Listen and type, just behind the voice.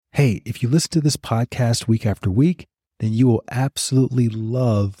Hey, if you listen to this podcast week after week, then you will absolutely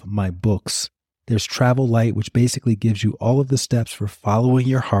love my books. There's Travel Light, which basically gives you all of the steps for following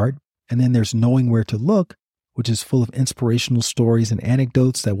your heart. And then there's Knowing Where to Look, which is full of inspirational stories and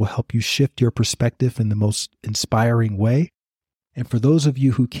anecdotes that will help you shift your perspective in the most inspiring way. And for those of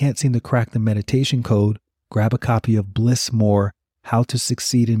you who can't seem to crack the meditation code, grab a copy of Bliss More, How to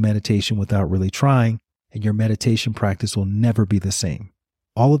Succeed in Meditation Without Really Trying, and your meditation practice will never be the same.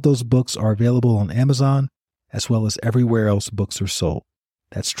 All of those books are available on Amazon, as well as everywhere else books are sold.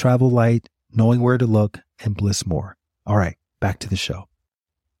 That's Travel Light, Knowing Where to Look, and Bliss More. All right, back to the show.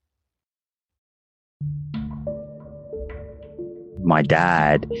 My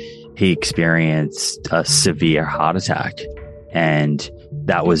dad, he experienced a severe heart attack, and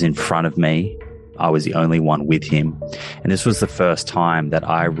that was in front of me. I was the only one with him. And this was the first time that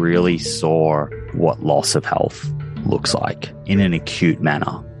I really saw what loss of health looks like in an acute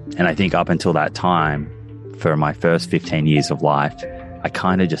manner. And I think up until that time, for my first 15 years of life, I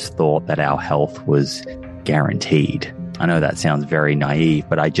kind of just thought that our health was guaranteed. I know that sounds very naive,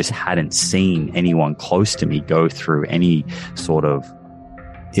 but I just hadn't seen anyone close to me go through any sort of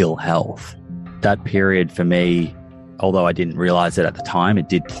ill health. That period for me, although I didn't realize it at the time, it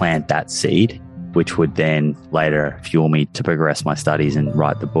did plant that seed, which would then later fuel me to progress my studies and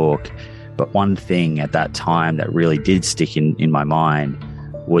write the book. But one thing at that time that really did stick in my mind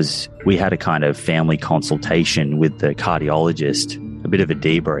was we had a kind of family consultation with the cardiologist, a bit of a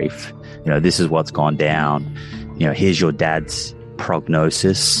debrief. This is what's gone down. Here's your dad's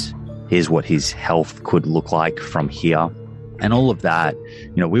prognosis. Here's what his health could look like from here. And all of that,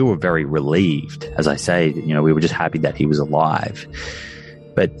 we were very relieved. As I say, we were just happy that he was alive.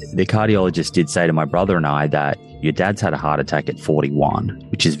 But the cardiologist did say to my brother and I that your dad's had a heart attack at 41,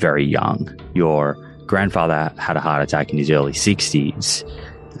 which is very young. Your grandfather had a heart attack in his early 60s.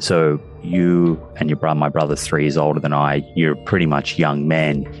 So you and your brother, my brother's 3 years older than I, you're pretty much young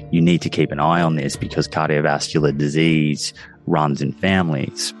men. You need to keep an eye on this because cardiovascular disease runs in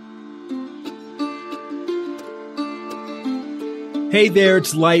families. Hey there,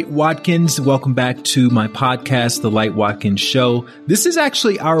 it's Light Watkins. Welcome back to my podcast, The Light Watkins Show. This is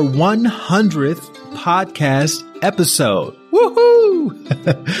actually our 100th podcast episode.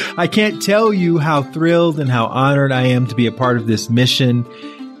 Woohoo! I can't tell you how thrilled and how honored I am to be a part of this mission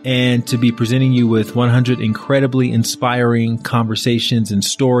and to be presenting you with 100 incredibly inspiring conversations and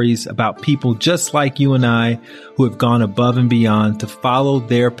stories about people just like you and I who have gone above and beyond to follow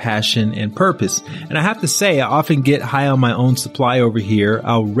their passion and purpose. And I have to say, I often get high on my own supply over here.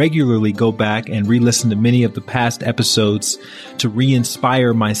 I'll regularly go back and re-listen to many of the past episodes to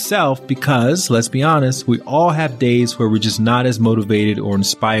re-inspire myself because, let's be honest, we all have days where we're just not as motivated or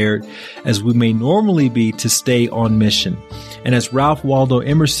inspired as we may normally be to stay on mission. And as Ralph Waldo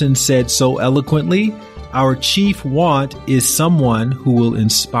Emerson said so eloquently, our chief want is someone who will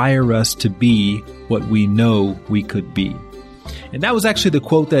inspire us to be what we know we could be. And that was actually the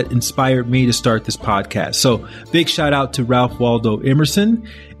quote that inspired me to start this podcast. So big shout out to Ralph Waldo Emerson.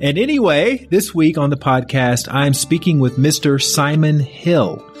 And anyway, this week on the podcast, I'm speaking with Mr. Simon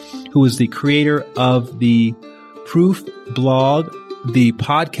Hill, who is the creator of the Proof blog, the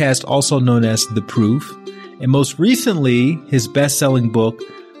podcast also known as The Proof. And most recently, his best-selling book,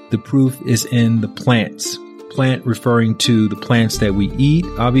 The Proof is in the Plants. Plant referring to the plants that we eat,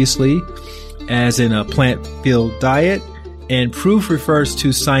 obviously, as in a plant-filled diet. And proof refers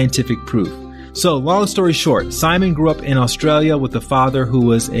to scientific proof. So long story short, Simon grew up in Australia with a father who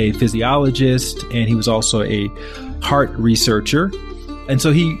was a physiologist, and he was also a heart researcher. And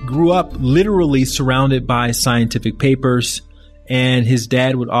so he grew up literally surrounded by scientific papers, and his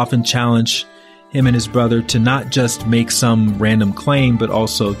dad would often challenge him and his brother to not just make some random claim, but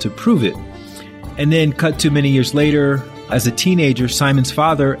also to prove it. And then cut to many years later, as a teenager, Simon's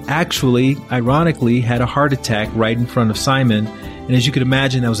father actually, ironically, had a heart attack right in front of Simon. And as you could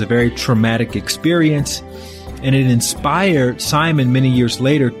imagine, that was a very traumatic experience. And it inspired Simon many years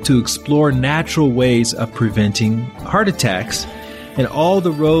later to explore natural ways of preventing heart attacks. And all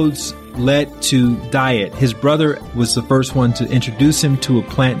the roads led to diet. His brother was the first one to introduce him to a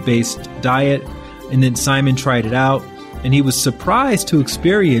plant-based diet. And then Simon tried it out, and he was surprised to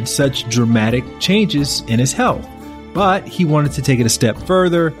experience such dramatic changes in his health. But he wanted to take it a step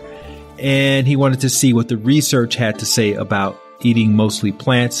further, and he wanted to see what the research had to say about eating mostly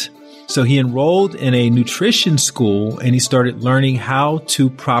plants. So he enrolled in a nutrition school, and he started learning how to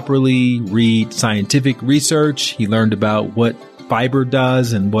properly read scientific research. He learned about what fiber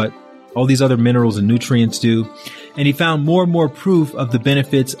does and what all these other minerals and nutrients do. And he found more and more proof of the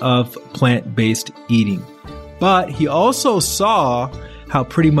benefits of plant-based eating. But he also saw how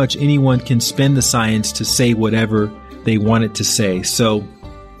pretty much anyone can spin the science to say whatever they want it to say. So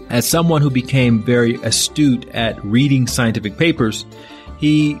as someone who became very astute at reading scientific papers,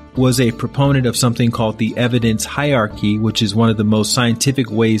 he was a proponent of something called the evidence hierarchy, which is one of the most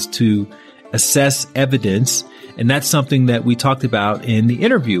scientific ways to assess evidence. And that's something that we talked about in the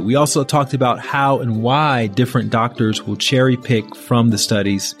interview. We also talked about how and why different doctors will cherry pick from the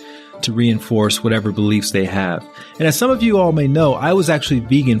studies to reinforce whatever beliefs they have. And as some of you all may know, I was actually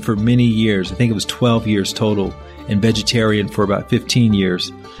vegan for many years. I think it was 12 years total, and vegetarian for about 15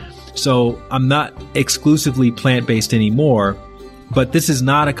 years. So I'm not exclusively plant-based anymore, but this is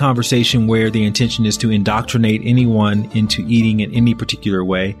not a conversation where the intention is to indoctrinate anyone into eating in any particular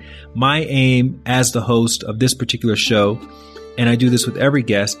way. My aim as the host of this particular show, and I do this with every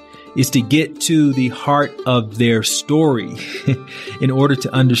guest, is to get to the heart of their story in order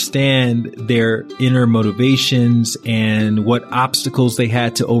to understand their inner motivations and what obstacles they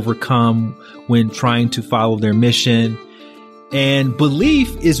had to overcome when trying to follow their mission. And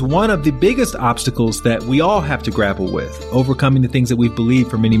belief is one of the biggest obstacles that we all have to grapple with, overcoming the things that we've believed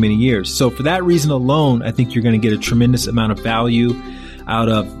for many, many years. So for that reason alone, I think you're going to get a tremendous amount of value out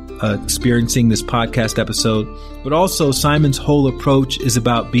of experiencing this podcast episode. But also, Simon's whole approach is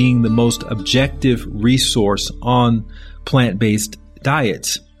about being the most objective resource on plant-based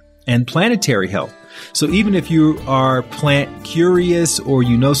diets and planetary health. So even if you are plant curious or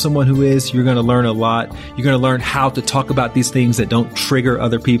you know someone who is, you're going to learn a lot. You're going to learn how to talk about these things that don't trigger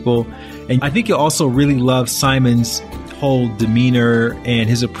other people. And I think you'll also really love Simon's whole demeanor and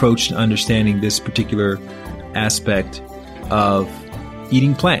his approach to understanding this particular aspect of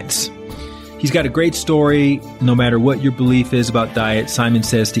eating plants. He's got a great story. No matter what your belief is about diet, Simon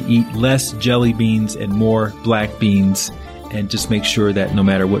says to eat less jelly beans and more black beans, and just make sure that no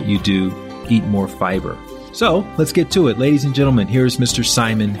matter what you do, eat more fiber. So let's get to it. Ladies and gentlemen, here's Mr.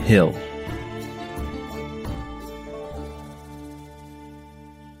 Simon Hill.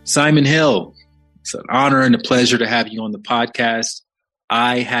 Simon Hill, it's an honor and a pleasure to have you on the podcast.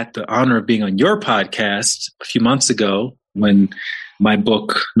 I had the honor of being on your podcast a few months ago when my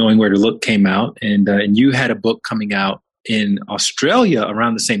book, Knowing Where to Look, came out. And you had a book coming out in Australia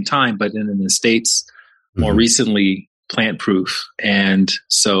around the same time, but in the States more recently, Plant Proof. And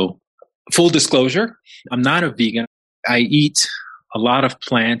so, full disclosure, I'm not a vegan. I eat a lot of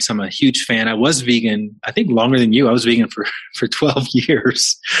plants. I'm a huge fan. I was vegan, I think longer than you. I was vegan for 12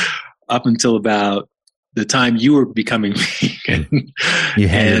 years, up until about the time you were becoming vegan. You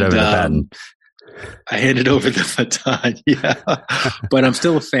handed over the baton. I handed over the baton, yeah. But I'm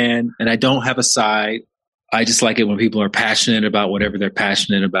still a fan, and I don't have a side. I just like it when people are passionate about whatever they're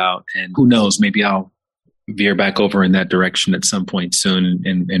passionate about. And who knows, maybe I'll veer back over in that direction at some point soon.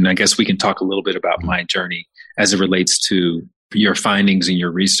 And I guess we can talk a little bit about my journey as it relates to your findings and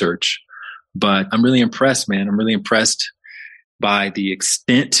your research. But I'm really impressed, man. I'm really impressed by the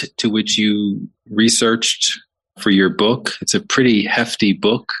extent to which you researched for your book. It's a pretty hefty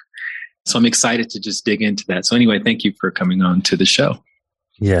book. So I'm excited to just dig into that. So anyway, thank you for coming on to the show.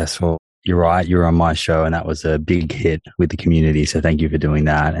 Yes, well, you're right. You were on my show, and that was a big hit with the community. So thank you for doing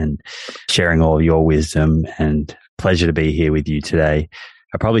that and sharing all of your wisdom, and pleasure to be here with you today.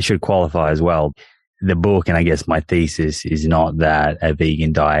 I probably should qualify as well. The book, and I guess my thesis, is not that a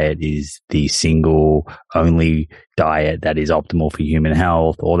vegan diet is the single only diet that is optimal for human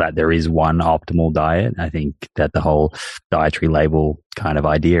health, or that there is one optimal diet. I think that the whole dietary label kind of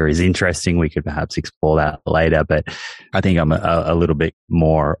idea is interesting. We could perhaps explore that later, but I think I'm a little bit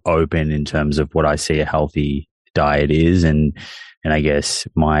more open in terms of what I see a healthy diet is. And I guess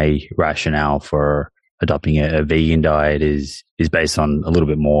my rationale for adopting a vegan diet is based on a little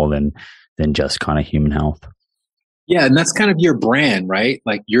bit more than just kind of human health. Yeah. And that's kind of your brand, right?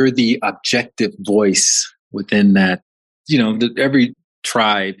 Like you're the objective voice within that. You know, every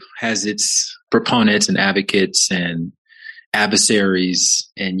tribe has its proponents and advocates and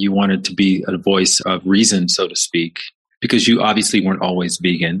adversaries, and you wanted to be a voice of reason, so to speak, because you obviously weren't always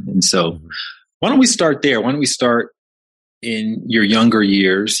vegan. And so why don't we start there? Why don't we start in your younger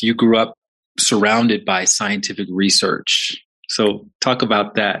years? You grew up surrounded by scientific research. So talk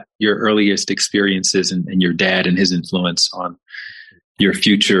about that, your earliest experiences and your dad and his influence on your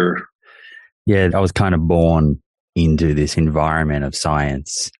future. Yeah, I was kind of born into this environment of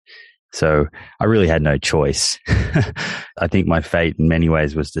science. So I really had no choice. I think my fate in many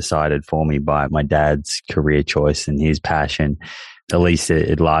ways was decided for me by my dad's career choice and his passion. At least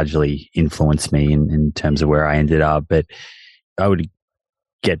it largely influenced me in terms of where I ended up. But I would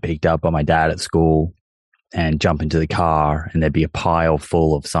get picked up by my dad at school and jump into the car, and there'd be a pile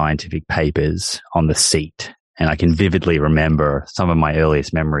full of scientific papers on the seat And I can vividly remember some of my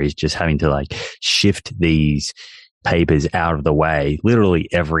earliest memories just having to like shift these papers out of the way literally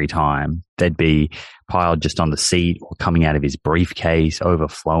every time. They'd be piled just on the seat or coming out of his briefcase,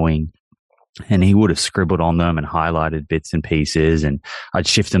 overflowing. And he would have scribbled on them and highlighted bits and pieces, and I'd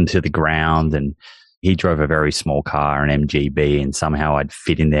shift them to the ground. And he drove a very small car, an MGB, and somehow I'd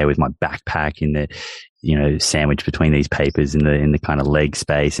fit in there with my backpack in the, sandwiched between these papers in the kind of leg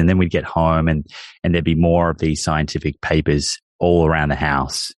space. And then we'd get home and there'd be more of these scientific papers all around the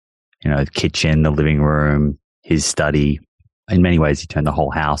house, the kitchen, the living room, his study. In many ways, he turned the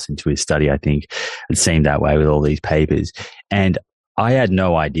whole house into his study, I think. It seemed that way with all these papers. And I had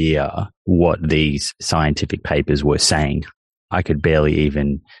no idea what these scientific papers were saying. I could barely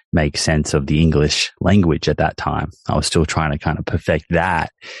even make sense of the English language at that time. I was still trying to kind of perfect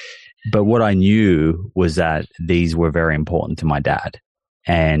that. But what I knew was that these were very important to my dad.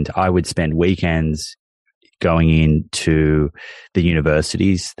 And I would spend weekends going into the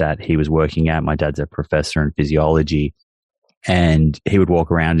universities that he was working at. My dad's a professor in physiology. And he would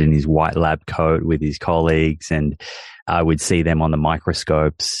walk around in his white lab coat with his colleagues, and I would see them on the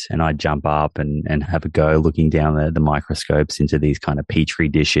microscopes, and I'd jump up and have a go looking down the microscopes into these kind of petri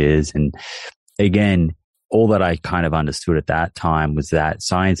dishes. And again, all that I kind of understood at that time was that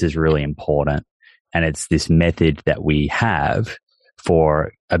science is really important, and it's this method that we have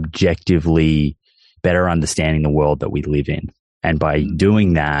for objectively better understanding the world that we live in. And by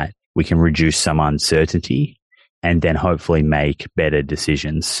doing that, we can reduce some uncertainty and then hopefully make better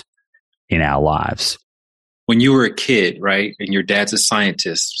decisions in our lives. When you were a kid, right, and your dad's a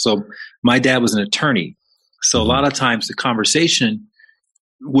scientist. So my dad was an attorney. So a lot of times the conversation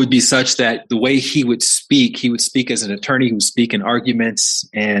would be such that the way he would speak as an attorney, he would speak in arguments,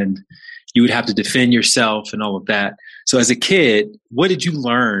 and you would have to defend yourself and all of that. So as a kid, what did you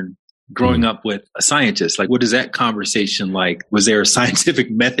learn growing up with a scientist? Like, what is that conversation like? Was there a scientific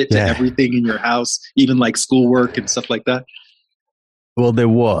method to everything in your house, even like schoolwork and stuff like that? Well, there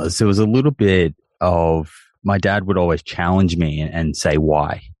was a little bit of, my dad would always challenge me and say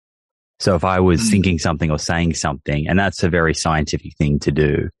why. So if I was thinking something or saying something, and that's a very scientific thing to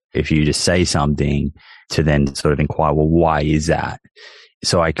do, if you just say something, to then sort of inquire, well, why is that?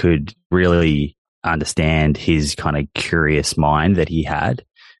 So I could really understand his kind of curious mind that he had,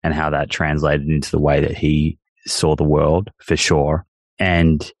 and how that translated into the way that he saw the world, for sure.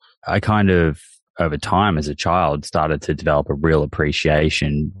 And I kind of, over time as a child, started to develop a real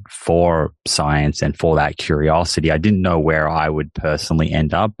appreciation for science and for that curiosity. I didn't know where I would personally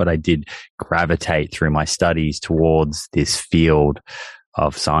end up, but I did gravitate through my studies towards this field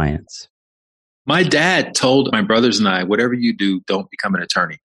of science. My dad told my brothers and I, whatever you do, don't become an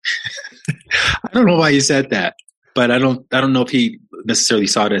attorney. I don't know why he said that, but I don't know if he necessarily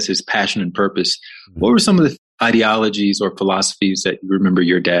saw it as his passion and purpose. What were some of the ideologies or philosophies that you remember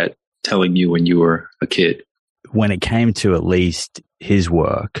your dad telling you when you were a kid? When it came to at least his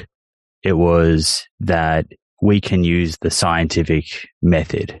work, it was that we can use the scientific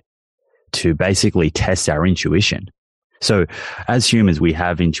method to basically test our intuition. So as humans, we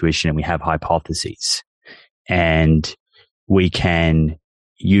have intuition and we have hypotheses, and we can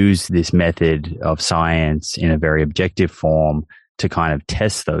use this method of science in a very objective form to kind of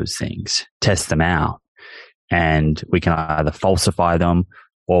test those things, test them out. And we can either falsify them,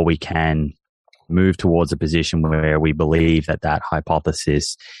 or we can move towards a position where we believe that that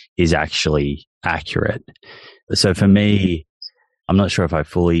hypothesis is actually accurate. So for me, I'm not sure if I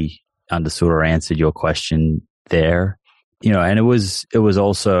fully understood or answered your question there. And it was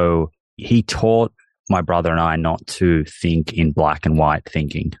also, he taught my brother and I not to think in black and white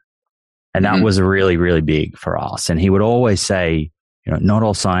thinking. And that was really, really big for us. And he would always say, not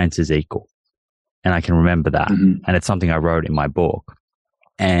all science is equal. And I can remember that. And it's something I wrote in my book.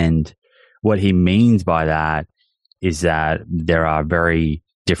 And what he means by that is that there are very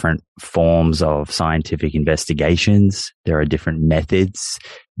different forms of scientific investigations. There are different methods.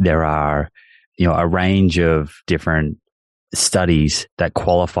 There are, a range of different studies that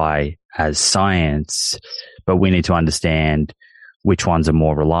qualify as science, but we need to understand which ones are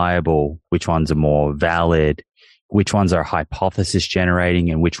more reliable, which ones are more valid, which ones are hypothesis generating,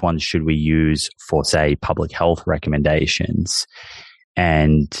 and which ones should we use for, say, public health recommendations.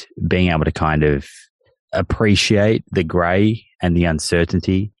 And being able to kind of appreciate the gray and the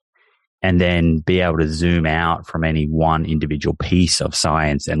uncertainty, and then be able to zoom out from any one individual piece of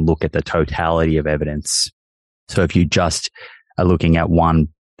science and look at the totality of evidence. So if you just are looking at one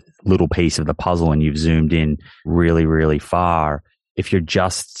little piece of the puzzle and you've zoomed in really, really far, if you're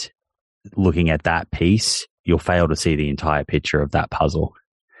just looking at that piece, you'll fail to see the entire picture of that puzzle.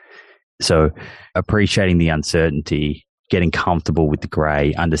 So appreciating the uncertainty, getting comfortable with the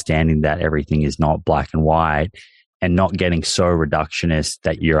gray, understanding that everything is not black and white, and not getting so reductionist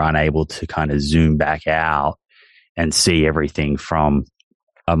that you're unable to kind of zoom back out and see everything from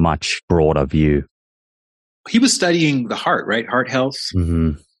a much broader view. He was studying the heart, right? Heart health.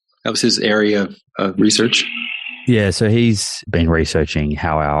 Mm-hmm. That was his area of research. Yeah, so he's been researching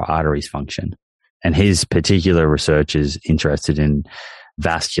how our arteries function. And his particular research is interested in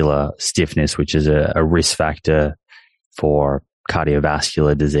vascular stiffness, which is a risk factor for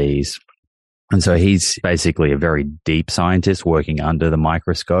cardiovascular disease. And so he's basically a very deep scientist working under the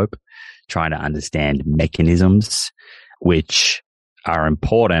microscope, trying to understand mechanisms which are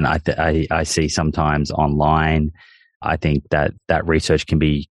important. I see sometimes online, I think that research can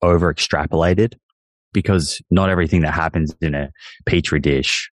be over extrapolated because not everything that happens in a petri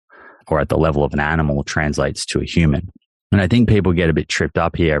dish or at the level of an animal translates to a human. And I think people get a bit tripped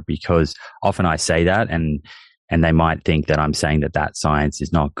up here because often I say that and they might think that I'm saying that science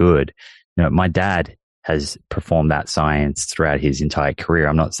is not good. You know, my dad has performed that science throughout his entire career.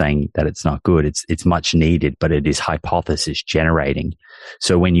 I'm not saying that it's not good. It's much needed, but it is hypothesis generating.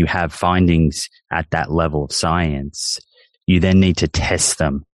 So when you have findings at that level of science, you then need to test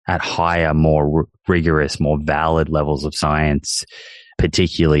them at higher, more rigorous, more valid levels of science,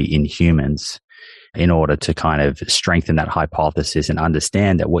 particularly in humans, in order to kind of strengthen that hypothesis and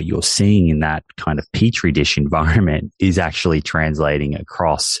understand that what you're seeing in that kind of petri dish environment is actually translating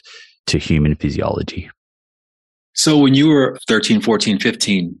across to human physiology. So when you were 13, 14,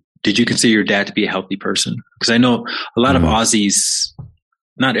 15, did you consider your dad to be a healthy person? Because I know a lot of Aussies,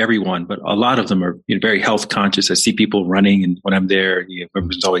 not everyone, but a lot of them are very health conscious. I see people running, and when I'm there,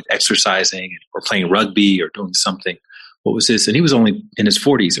 everyone's always exercising or playing rugby or doing something. What was this? And he was only in his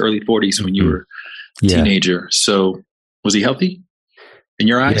 40s, early 40s when you were a teenager. So was he healthy in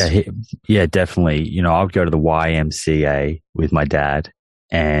your eyes? Yeah, definitely. You know, I would go to the YMCA with my dad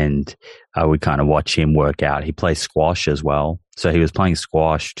and I would kind of watch him work out. He plays squash as well. So he was playing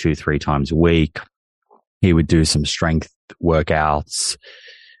squash 2-3 times a week. He would do some strength workouts.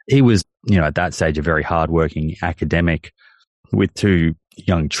 He was, at that stage, a very hardworking academic with 2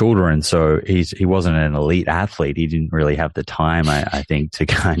 young children. So he wasn't an elite athlete. He didn't really have the time, I think, to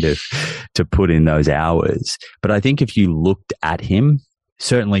kind of to put in those hours. But I think if you looked at him,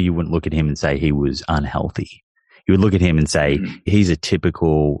 certainly you wouldn't look at him and say he was unhealthy. You would look at him and say he's a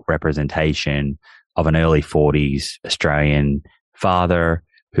typical representation of an early 40s Australian father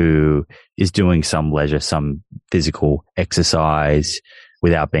who is doing some leisure, some physical exercise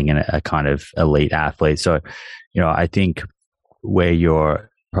without being a kind of elite athlete. So, I think where you're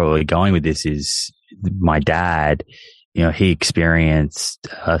probably going with this is my dad, he experienced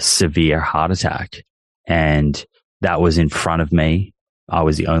a severe heart attack and that was in front of me. I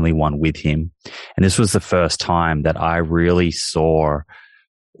was the only one with him. And this was the first time that I really saw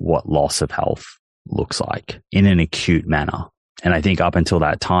what loss of health looks like in an acute manner. And I think up until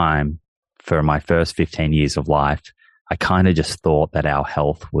that time, for my first 15 years of life, I kind of just thought that our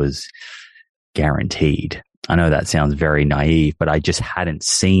health was guaranteed. I know that sounds very naive, but I just hadn't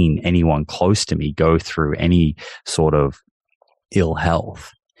seen anyone close to me go through any sort of ill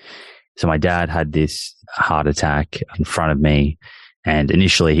health. So my dad had this heart attack in front of me. And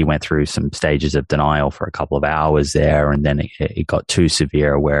initially he went through some stages of denial for a couple of hours there. And then it got too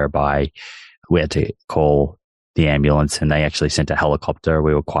severe whereby we had to call the ambulance and they actually sent a helicopter.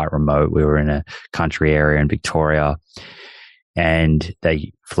 We were quite remote. We were in a country area in Victoria and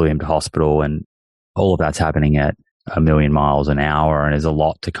they flew him to hospital and all of that's happening at 1,000,000 miles an hour. And there's a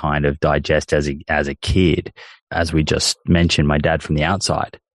lot to kind of digest as a kid. As we just mentioned, my dad from the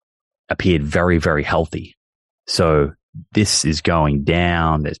outside appeared very, very healthy. So this is going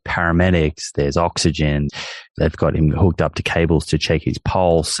down. There's paramedics, there's oxygen. They've got him hooked up to cables to check his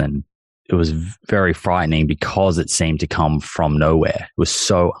pulse. And it was very frightening because it seemed to come from nowhere. It was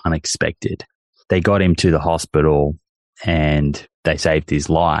so unexpected. They got him to the hospital and they saved his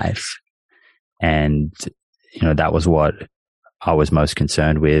life. And, that was what I was most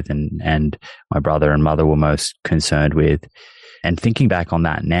concerned with and my brother and mother were most concerned with. And thinking back on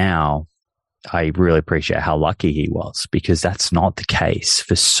that now, I really appreciate how lucky he was because that's not the case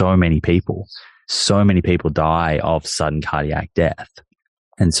for so many people. So many people die of sudden cardiac death.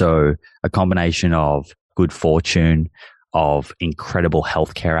 And so a combination of good fortune, of incredible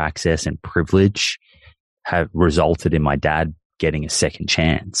healthcare access and privilege have resulted in my dad getting a second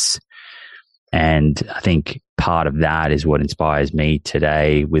chance. And I think part of that is what inspires me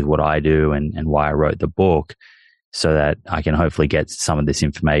today with what I do and why I wrote the book, so that I can hopefully get some of this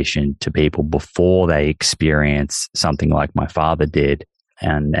information to people before they experience something like my father did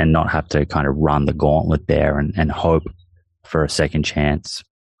and not have to kind of run the gauntlet there and hope for a second chance.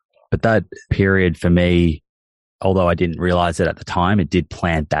 But that period for me, although I didn't realize it at the time, it did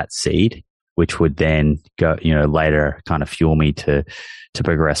plant that seed, which would then go, later kind of fuel me to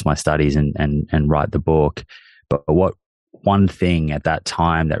progress my studies and write the book. But one thing at that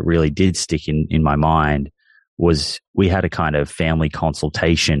time that really did stick in my mind was we had a kind of family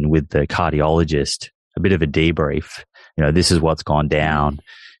consultation with the cardiologist, a bit of a debrief. This is what's gone down.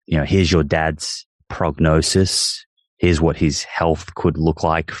 Here's your dad's prognosis. Here's what his health could look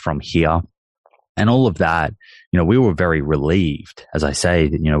like from here. And all of that, we were very relieved. As I say,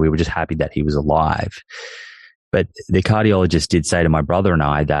 we were just happy that he was alive. But the cardiologist did say to my brother and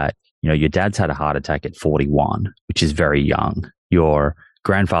I that, your dad's had a heart attack at 41, which is very young. Your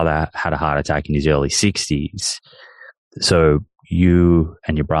grandfather had a heart attack in his early 60s. So you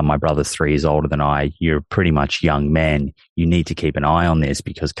and my brother's 3 years older than I, you're pretty much young men. You need to keep an eye on this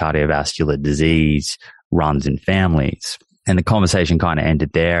because cardiovascular disease runs in families. And the conversation kind of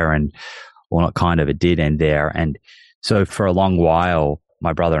ended there, it did end there. And so for a long while,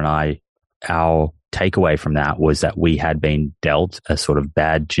 my brother and I, our takeaway from that was that we had been dealt a sort of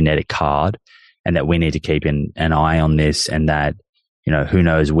bad genetic card and that we need to keep an eye on this, and that, who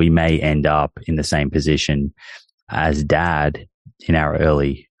knows, we may end up in the same position as Dad in our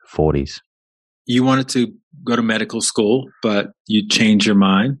early 40s. You wanted to go to medical school, but you changed your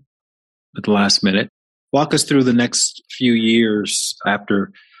mind at the last minute. Walk us through the next few years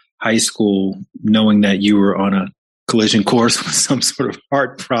after high school, knowing that you were on a collision course with some sort of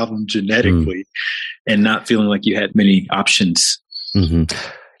heart problem genetically and not feeling like you had many options. Mm-hmm.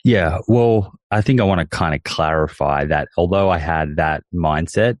 Yeah. Well, I think I want to kind of clarify that although I had that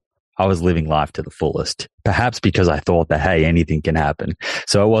mindset, I was living life to the fullest, perhaps because I thought that, hey, anything can happen.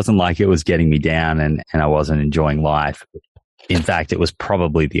 So it wasn't like it was getting me down and I wasn't enjoying life. In fact, it was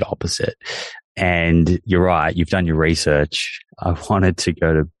probably the opposite. And you're right. You've done your research. I wanted to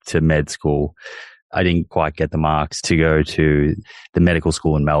go to med school. I didn't quite get the marks to go to the medical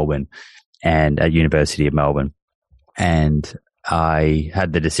school in Melbourne and at University of Melbourne. And I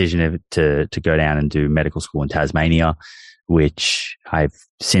had the decision to go down and do medical school in Tasmania, which I've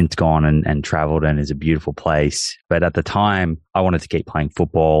since gone and traveled and is a beautiful place. But at the time, I wanted to keep playing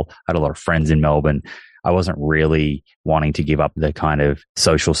football. I had a lot of friends in Melbourne. I wasn't really wanting to give up the kind of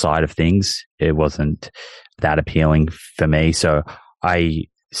social side of things. It wasn't that appealing for me. So I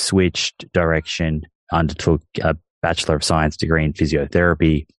switched direction, undertook a Bachelor of Science degree in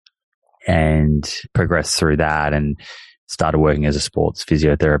physiotherapy and progressed through that and started working as a sports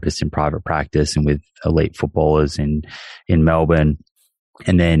physiotherapist in private practice and with elite footballers in Melbourne.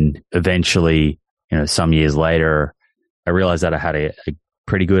 And then eventually, some years later, I realized that I had a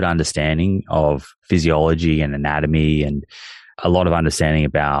pretty good understanding of physiology and anatomy and a lot of understanding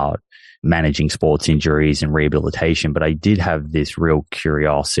about managing sports injuries and rehabilitation. But I did have this real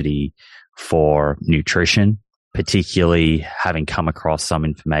curiosity for nutrition, particularly having come across some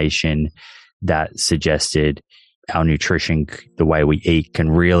information that suggested our nutrition, the way we eat, can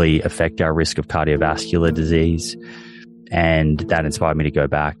really affect our risk of cardiovascular disease. And that inspired me to go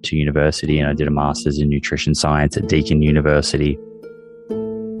back to university, and I did a master's in nutrition science at Deakin University.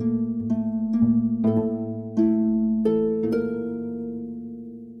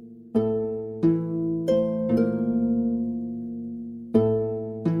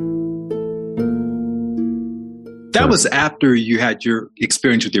 That was after you had your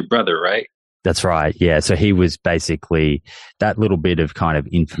experience with your brother, right? That's right. Yeah. So he was basically that little bit of kind of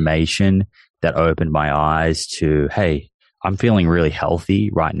information that opened my eyes to, hey, I'm feeling really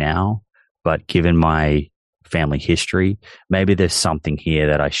healthy right now, but given my family history, maybe there's something here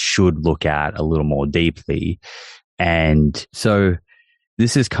that I should look at a little more deeply. And so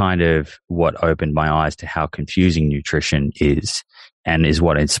this is kind of what opened my eyes to how confusing nutrition is, and is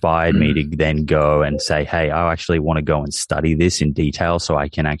what inspired me to then go and say, hey, I actually want to go and study this in detail so I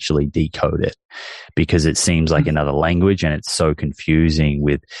can actually decode it, because it seems like another language and it's so confusing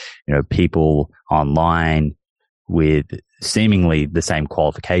with, people online with seemingly the same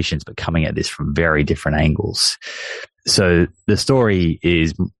qualifications, but coming at this from very different angles. So the story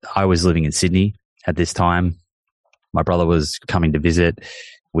is I was living in Sydney at this time. My brother was coming to visit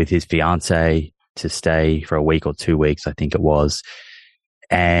with his fiance to stay for a week or 2 weeks, I think it was.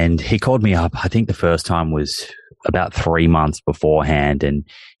 And he called me up. I think the first time was about 3 months beforehand. And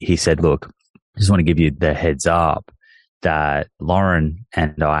he said, look, I just want to give you the heads up that Lauren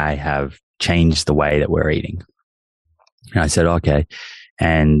and I have changed the way that we're eating. And I said, okay.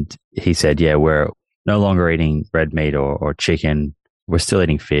 And he said, yeah, we're no longer eating red meat or chicken. We're still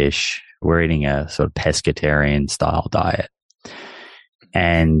eating fish. We're eating a sort of pescatarian style diet.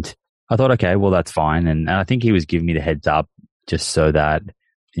 And I thought, okay, well, that's fine. And I think he was giving me the heads up just so that,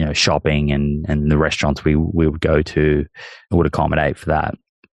 shopping and the restaurants we would go to would accommodate for that.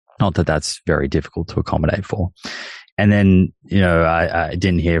 Not that that's very difficult to accommodate for. And then, I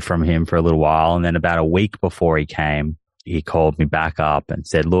didn't hear from him for a little while. And then about a week before he came, he called me back up and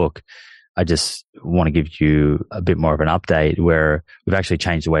said, look, I just want to give you a bit more of an update where we've actually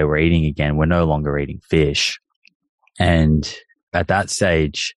changed the way we're eating again. We're no longer eating fish. And at that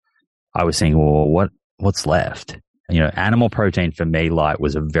stage, I was thinking, well, what's left? Animal protein for me,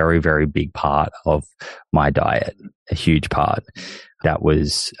 was a very, very big part of my diet, a huge part. That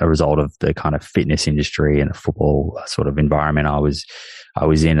was a result of the kind of fitness industry and football sort of environment I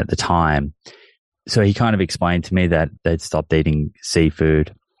was in at the time. So he kind of explained to me that they'd stopped eating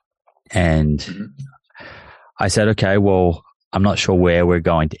seafood. And I said, okay, well, I'm not sure where we're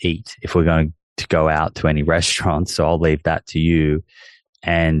going to eat, if we're going to go out to any restaurants. So I'll leave that to you.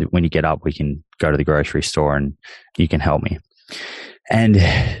 And when you get up, we can go to the grocery store and you can help me. And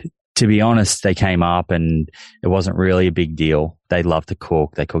to be honest, they came up and it wasn't really a big deal. They love to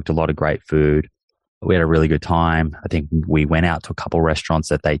cook. They cooked a lot of great food. We had a really good time. I think we went out to a couple of restaurants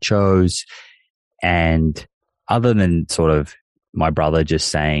that they chose. And other than sort of my brother just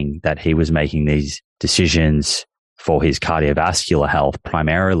saying that he was making these decisions for his cardiovascular health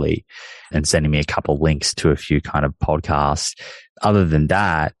primarily and sending me a couple of links to a few kind of podcasts, other than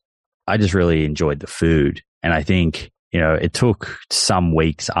that, I just really enjoyed the food. And I think, it took some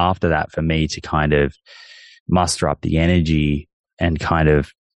weeks after that for me to kind of muster up the energy and kind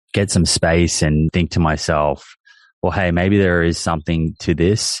of get some space and think to myself, well, hey, maybe there is something to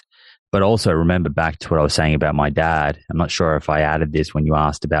this. But also remember back to what I was saying about my dad. I'm not sure if I added this when you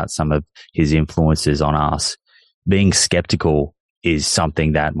asked about some of his influences on us. Being skeptical is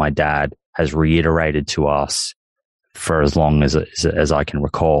something that my dad has reiterated to us for as long as I can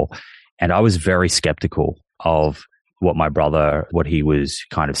recall. And I was very skeptical of what he was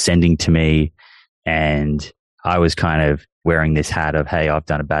kind of sending to me. And I was kind of wearing this hat of, hey, I've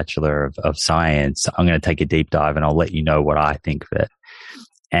done a Bachelor of Science. I'm going to take a deep dive and I'll let you know what I think of it.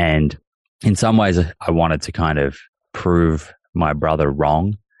 And in some ways, I wanted to kind of prove my brother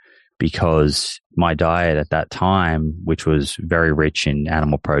wrong, because my diet at that time, which was very rich in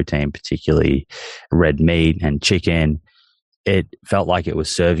animal protein, particularly red meat and chicken, it felt like it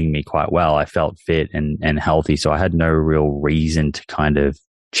was serving me quite well. I felt fit and healthy. So I had no real reason to kind of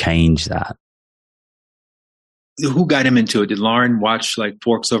change that. Who got him into it? Did Lauren watch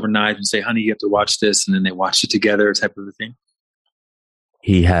Forks Over Knives and say, honey, you have to watch this? And then they watched it together type of a thing?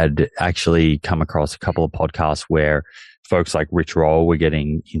 He had actually come across a couple of podcasts where folks like Rich Roll were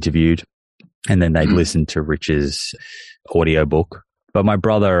getting interviewed, and then they'd listen to Rich's audiobook. But my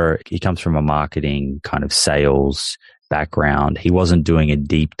brother, he comes from a marketing kind of sales background. He wasn't doing a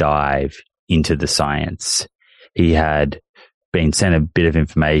deep dive into the science. He had been sent a bit of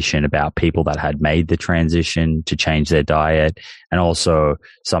information about people that had made the transition to change their diet, and also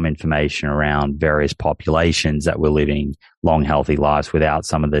some information around various populations that were living long, healthy lives without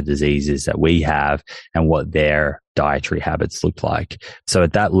some of the diseases that we have and what their dietary habits looked like. So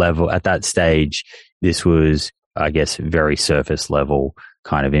at that level, at that stage, this was, I guess, very surface level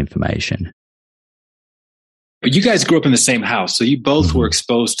kind of information. But you guys grew up in the same house, so you both were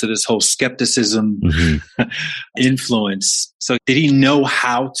exposed to this whole skepticism influence. So did he know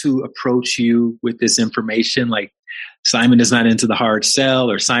how to approach you with this information? Like, Simon is not into the hard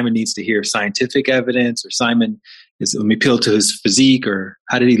sell, or Simon needs to hear scientific evidence, or Simon is appealed to his physique, or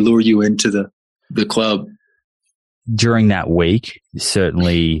how did he lure you into the club? During that week,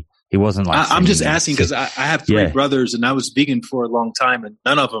 certainly he wasn't like... I'm just asking because I have three brothers, and I was vegan for a long time, and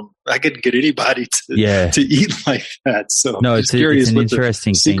none of them, I couldn't get anybody to eat like that. So no, it's an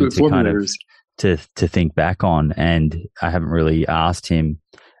interesting thing to kind of to think back on, and I haven't really asked him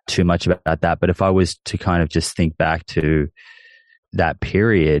too much about that. But if I was to kind of just think back to that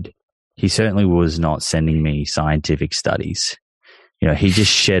period, he certainly was not sending me scientific studies. He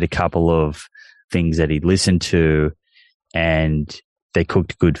just shared a couple of things that he'd listened to, and they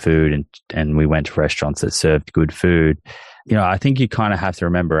cooked good food, and we went to restaurants that served good food. I think you kind of have to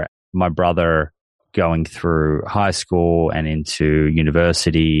remember my brother going through high school and into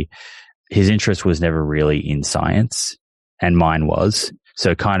university, his interest was never really in science, and mine was.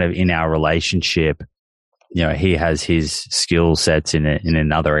 So kind of in our relationship, he has his skill sets in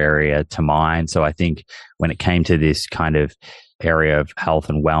another area to mine. So I think when it came to this kind of area of health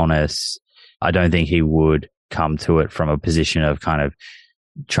and wellness, I don't think he would come to it from a position of kind of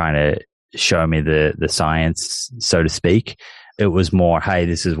trying to show me the science, so to speak. It was more, hey,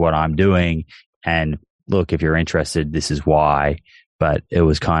 this is what I'm doing, and look, if you're interested, this is why. but it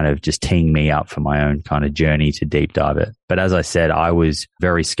was kind of just teeing me up for my own kind of journey to deep dive it. But as I said, I was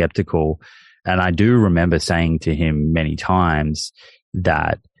very skeptical. And I do remember saying to him many times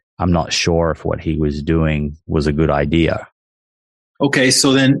that I'm not sure if what he was doing was a good idea. Okay,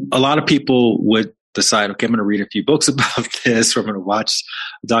 so then a lot of people would decide, okay, I'm going to read a few books about this, or I'm going to watch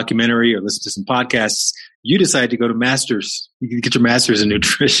a documentary or listen to some podcasts. You decide to go to master's. You can get your master's in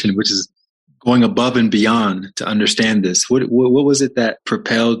nutrition, which is going above and beyond to understand this. What was it that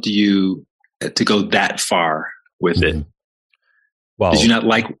propelled you to go that far with it? Well, did you not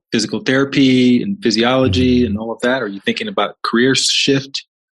like physical therapy and physiology and all of that? Are you thinking about career shift?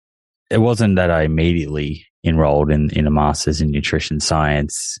 It wasn't that I immediately enrolled in a master's in nutrition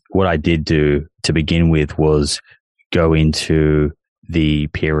science. What I did do to begin with was go into the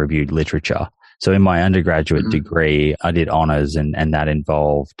peer-reviewed literature. So in my undergraduate degree, I did honors, and that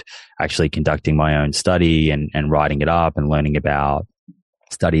involved actually conducting my own study and writing it up and learning about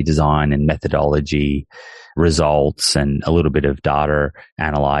study design and methodology, results, and a little bit of data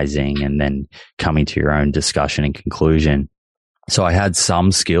analyzing, and then coming to your own discussion and conclusion. So I had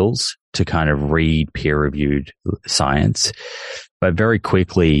some skills to kind of read peer-reviewed science, but very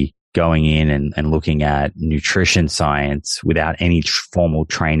quickly going in and looking at nutrition science without any formal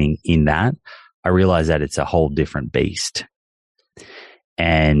training in that, I realized that it's a whole different beast.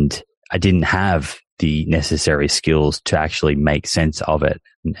 And I didn't have the necessary skills to actually make sense of it.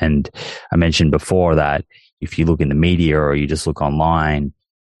 And I mentioned before that if you look in the media or you just look online,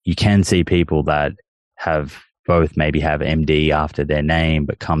 you can see people that maybe have MD after their name,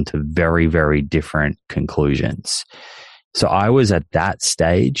 but come to very, very different conclusions. So I was at that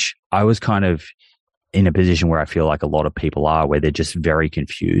stage. I was kind of in a position where I feel like a lot of people are, where they're just very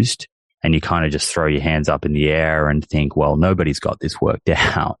confused, and you kind of just throw your hands up in the air and think, well, nobody's got this worked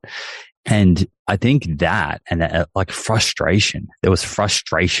out. And I think that, and like frustration, there was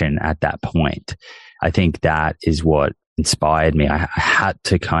frustration at that point. I think that is what inspired me. I had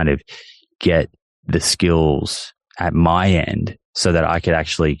to kind of get the skills at my end so that I could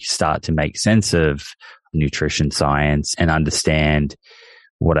actually start to make sense of nutrition science and understand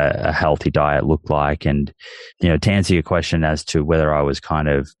what a healthy diet looked like. And, to answer your question as to whether I was kind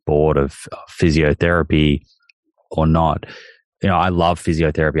of bored of physiotherapy or not, I love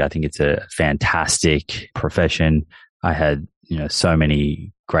physiotherapy. I think it's a fantastic profession. I had, so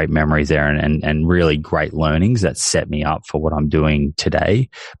many great memories there and really great learnings that set me up for what I'm doing today.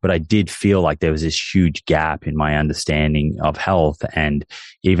 But I did feel like there was this huge gap in my understanding of health. And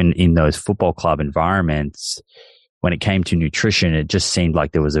even in those football club environments, when it came to nutrition, it just seemed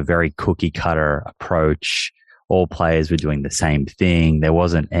like there was a very cookie cutter approach. All players were doing the same thing. There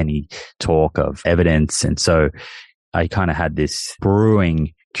wasn't any talk of evidence. And so I kind of had this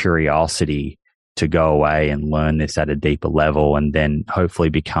brewing curiosity to go away and learn this at a deeper level, and then hopefully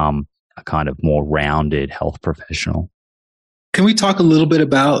become a kind of more rounded health professional. Can we talk a little bit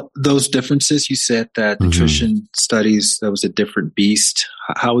about those differences? You said that nutrition studies, that was a different beast.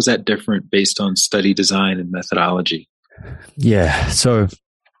 How was that different based on study design and methodology? Yeah. So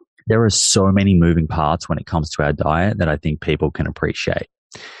there are so many moving parts when it comes to our diet that I think people can appreciate.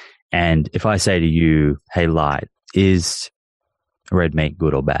 And if I say to you, hey, Light, is red meat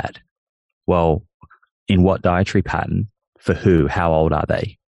good or bad? Well, in what dietary pattern? For who? How old are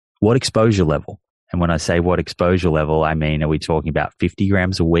they? What exposure level? And when I say what exposure level, I mean, are we talking about 50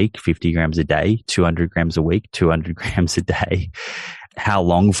 grams a week, 50 grams a day, 200 grams a week, 200 grams a day? How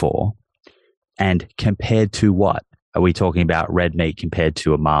long for? And compared to what? Are we talking about red meat compared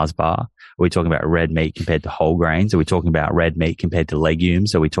to a Mars bar? Are we talking about red meat compared to whole grains? Are we talking about red meat compared to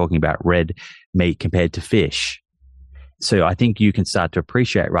legumes? Are we talking about red meat compared to fish? So I think you can start to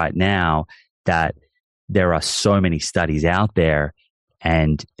appreciate right now that there are so many studies out there.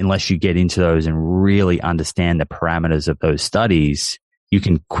 And unless you get into those and really understand the parameters of those studies, you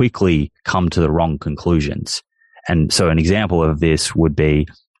can quickly come to the wrong conclusions. And so an example of this would be,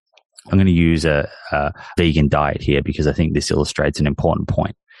 I'm going to use a vegan diet here because I think this illustrates an important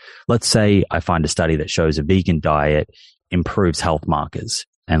point. Let's say I find a study that shows a vegan diet improves health markers.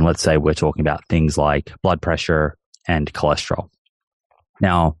 And let's say we're talking about things like blood pressure and cholesterol.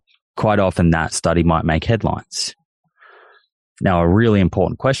 Now, quite often that study might make headlines. Now, a really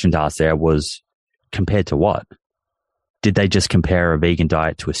important question to ask there was, compared to what? Did they just compare a vegan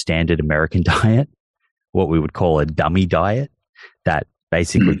diet to a standard American diet, what we would call a dummy diet, that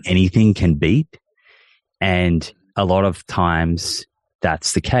basically anything can beat? And a lot of times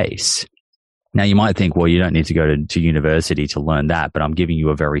that's the case. Now, you might think, well, you don't need to go to university to learn that, but I'm giving you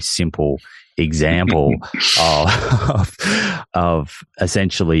a very simple example of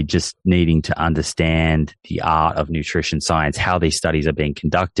essentially just needing to understand the art of nutrition science, how these studies are being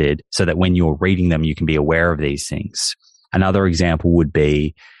conducted, so that when you're reading them, you can be aware of these things. Another example would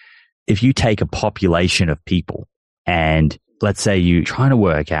be if you take a population of people and let's say you're trying to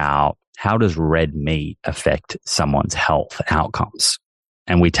work out how does red meat affect someone's health outcomes?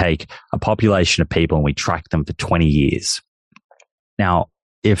 And we take a population of people and we track them for 20 years. Now,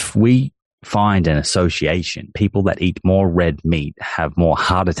 if we find an association, people that eat more red meat have more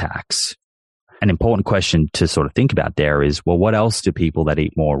heart attacks. An important question to sort of think about there is, well, what else do people that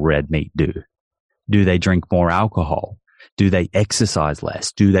eat more red meat do? Do they drink more alcohol? Do they exercise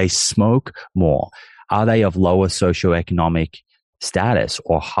less? Do they smoke more? Are they of lower socioeconomic status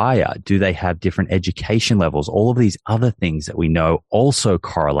or higher? Do they have different education levels? All of these other things that we know also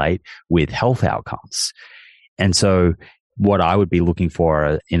correlate with health outcomes. And so what I would be looking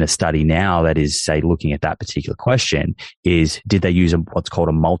for in a study now that is, say, looking at that particular question is, did they use what's called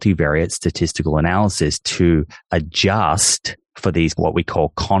a multivariate statistical analysis to adjust for these, what we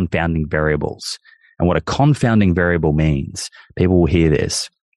call confounding variables? And what a confounding variable means, people will hear this,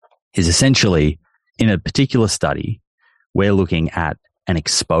 is essentially in a particular study, we're looking at an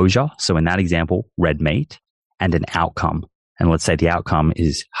exposure. So in that example, red meat, and an outcome. And let's say the outcome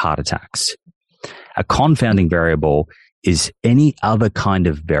is heart attacks. A confounding variable is any other kind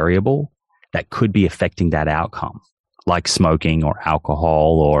of variable that could be affecting that outcome, like smoking or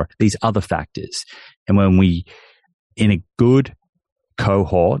alcohol or these other factors. And when we, in a good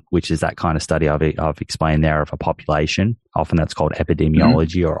cohort, which is that kind of study I've explained there of a population, often that's called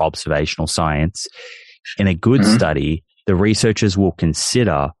epidemiology or observational science. In a good study, the researchers will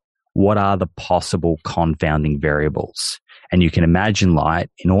consider what are the possible confounding variables. And you can imagine, like,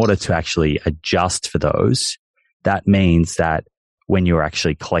 in order to actually adjust for those, that means that when you're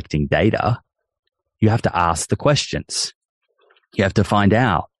actually collecting data, you have to ask the questions. You have to find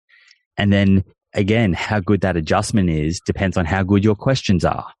out. And then again, how good that adjustment is depends on how good your questions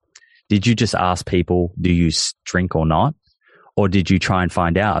are. Did you just ask people, do you drink or not? Or did you try and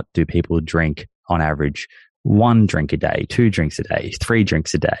find out, do people drink on average 1 drink a day, 2 drinks a day, 3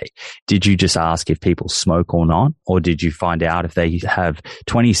 drinks a day? Did you just ask if people smoke or not? Or did you find out if they have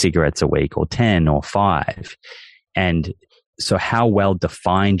 20 cigarettes a week or 10 or 5? And so how well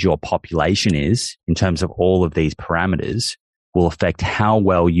defined your population is in terms of all of these parameters will affect how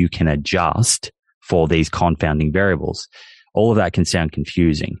well you can adjust for these confounding variables. All of that can sound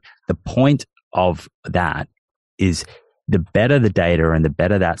confusing. The point of that is the better the data and the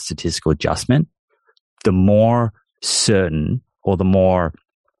better that statistical adjustment, the more certain or the more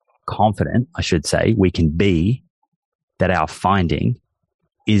confident, I should say, we can be that our finding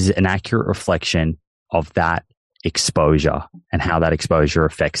is an accurate reflection of that exposure and how that exposure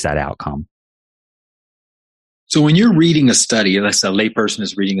affects that outcome. So when you're reading a study, unless a layperson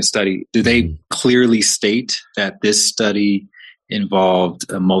is reading a study, do they clearly state that this study involved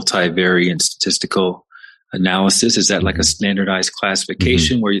a multivariate statistical analysis? Is that like a standardized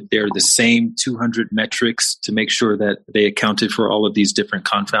classification where they're the same 200 metrics to make sure that they accounted for all of these different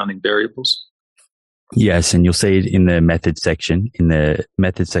confounding variables? Yes, and you'll see it in the methods section. In the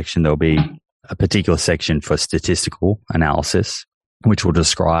methods section, there'll be a particular section for statistical analysis, which will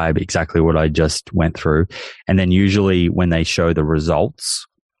describe exactly what I just went through. And then usually when they show the results,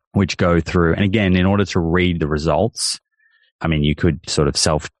 which go through, and again, in order to read the results, I mean, you could sort of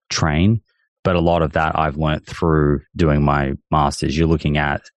self-train, but a lot of that I've learned through doing my master's. You're looking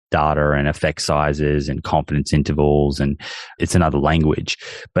at data and effect sizes and confidence intervals, and it's another language.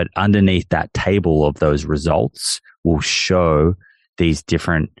 But underneath that table of those results will show these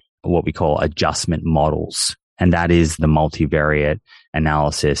different, what we call adjustment models. And that is the multivariate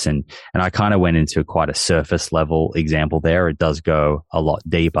analysis. And I kind of went into quite a surface level example there. It does go a lot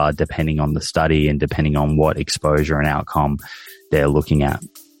deeper depending on the study and depending on what exposure and outcome they're looking at.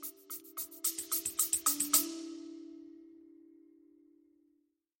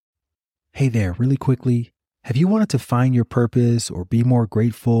 Hey there, really quickly. Have you wanted to find your purpose or be more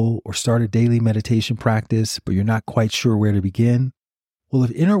grateful or start a daily meditation practice, but you're not quite sure where to begin? Well, if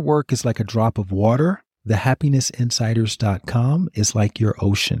inner work is like a drop of water, thehappinessinsiders.com is like your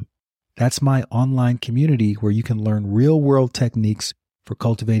ocean. That's my online community where you can learn real-world techniques for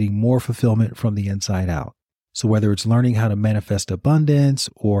cultivating more fulfillment from the inside out. So whether it's learning how to manifest abundance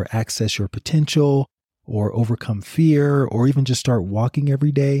or access your potential or overcome fear or even just start walking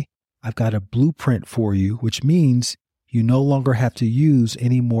every day, I've got a blueprint for you, which means you no longer have to use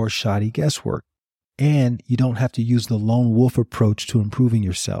any more shoddy guesswork. And you don't have to use the lone wolf approach to improving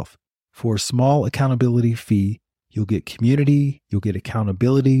yourself. For a small accountability fee, you'll get community, you'll get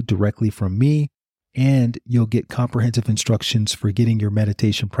accountability directly from me, and you'll get comprehensive instructions for getting your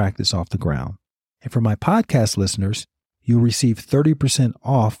meditation practice off the ground. And for my podcast listeners, you'll receive 30%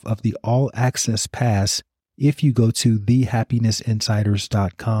 off of the All Access Pass if you go to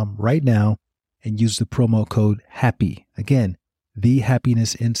thehappinessinsiders.com right now and use the promo code HAPPY. Again,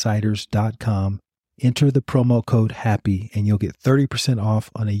 thehappinessinsiders.com. Enter the promo code HAPPY and you'll get 30%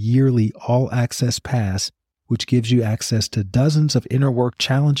 off on a yearly All Access Pass, which gives you access to dozens of inner work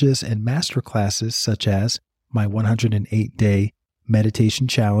challenges and masterclasses, such as my 108-day meditation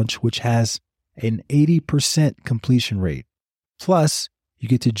challenge, which has an 80% completion rate. Plus, you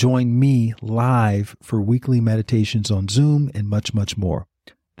get to join me live for weekly meditations on Zoom and much, much more.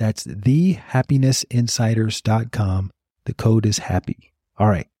 That's thehappinessinsiders.com. The code is HAPPY. All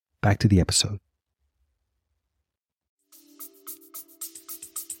right, back to the episode.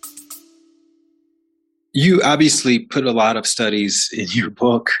 You obviously put a lot of studies in your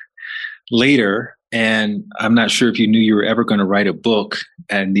book later, and I'm not sure if you knew you were ever going to write a book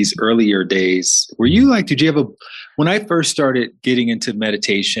in these earlier days. Did you have when I first started getting into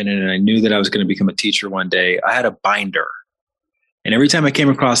meditation and I knew that I was going to become a teacher one day, I had a binder. And every time I came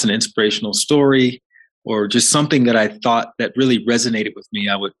across an inspirational story or just something that I thought that really resonated with me,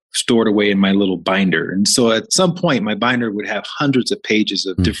 I would store it away in my little binder. And so at some point, my binder would have hundreds of pages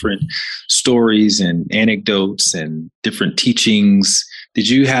of different stories and anecdotes and different teachings. Did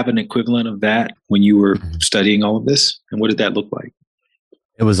you have an equivalent of that when you were studying all of this? And what did that look like?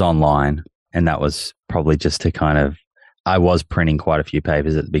 It was online. And that was probably just to I was printing quite a few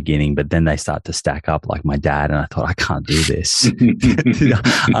papers at the beginning, but then they start to stack up like my dad. And I thought, I can't do this.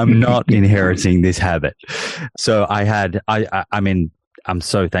 I'm not inheriting this habit. So I'm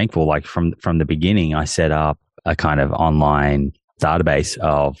so thankful. Like from the beginning, I set up a kind of online database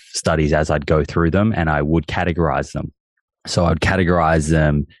of studies as I'd go through them, and I would categorize them. So I'd categorize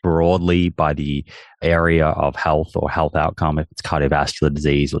them broadly by the area of health or health outcome, if it's cardiovascular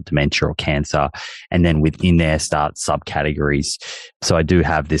disease or dementia or cancer, and then within there start subcategories. So I do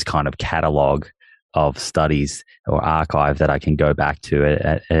have this kind of catalog of studies or archive that I can go back to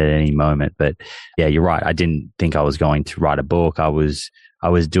at any moment. But yeah, you're right. I didn't think I was going to write a book. I was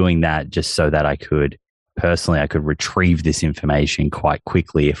doing that just so that I could retrieve this information quite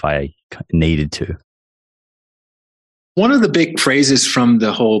quickly if I needed to. One of the big phrases from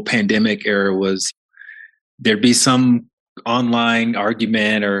the whole pandemic era was there'd be some online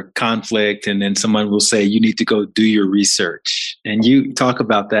argument or conflict, and then someone will say, you need to go do your research. And you talk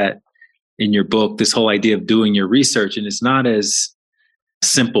about that in your book, this whole idea of doing your research. And it's not as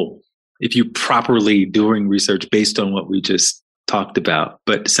simple if you properly doing research based on what we just talked about.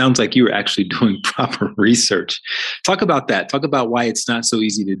 But it sounds like you were actually doing proper research. Talk about that. Talk about why it's not so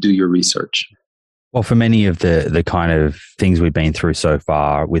easy to do your research. Well, for many of the kind of things we've been through so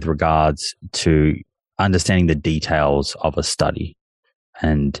far with regards to understanding the details of a study,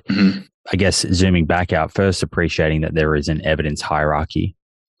 and I guess zooming back out, first appreciating that there is an evidence hierarchy.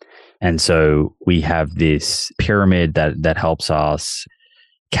 And so we have this pyramid that helps us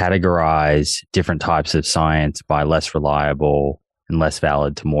categorize different types of science by less reliable and less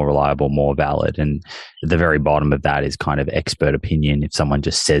valid to more reliable, more valid. And at the very bottom of that is kind of expert opinion. If someone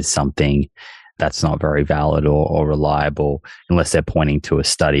just says something, that's not very valid or reliable unless they're pointing to a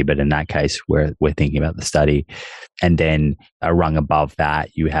study. But in that case, we're thinking about the study. And then a rung above that,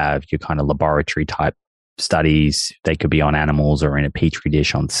 you have your kind of laboratory type studies. They could be on animals or in a petri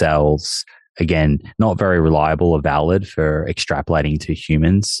dish on cells. Again, not very reliable or valid for extrapolating to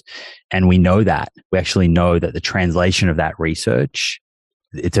humans. And we know that. We actually know that the translation of that research,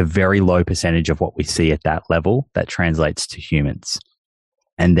 it's a very low percentage of what we see at that level that translates to humans.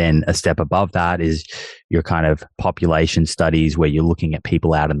 And then a step above that is your kind of population studies where you're looking at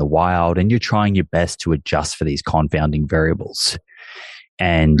people out in the wild and you're trying your best to adjust for these confounding variables.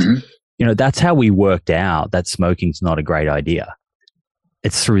 And, that's how we worked out that smoking's not a great idea.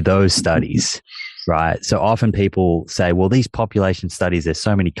 It's through those studies, right? So often people say, well, these population studies, there's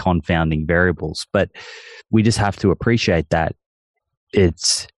so many confounding variables, but we just have to appreciate that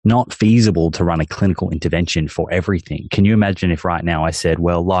it's not feasible to run a clinical intervention for everything. Can you imagine if right now I said,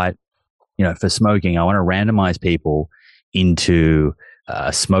 well, for smoking, I want to randomize people into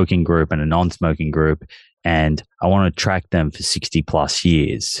a smoking group and a non-smoking group, and I want to track them for 60 plus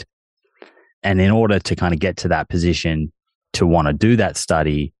years. And in order to kind of get to that position to want to do that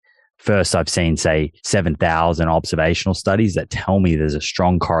study, first I've seen, say, 7,000 observational studies that tell me there's a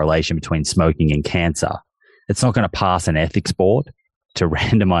strong correlation between smoking and cancer. It's not going to pass an ethics board. to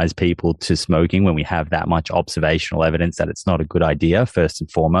randomize people to smoking when we have that much observational evidence that it's not a good idea, first and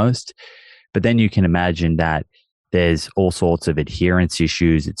foremost. But then you can imagine that there's all sorts of adherence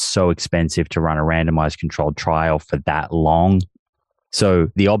issues. It's so expensive to run a randomized controlled trial for that long. So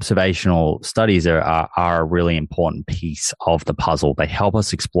the observational studies are a really important piece of the puzzle. They help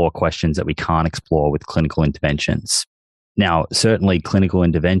us explore questions that we can't explore with clinical interventions. Now, certainly clinical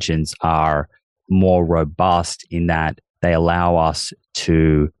interventions are more robust in that they allow us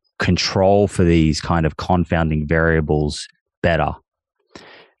to control for these kind of confounding variables better.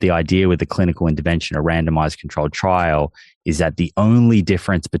 The idea with the clinical intervention, a randomized controlled trial, is that the only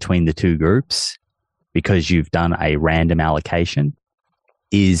difference between the two groups, because you've done a random allocation,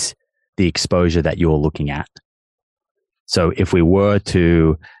 is the exposure that you're looking at. So if we were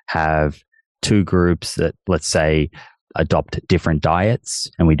to have two groups that, let's say, adopt different diets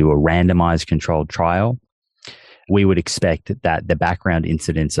and we do a randomized controlled trial, we would expect that the background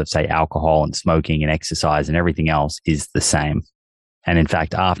incidence of, say, alcohol and smoking and exercise and everything else is the same. And in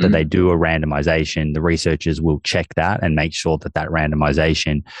fact, after they do a randomization, the researchers will check that and make sure that that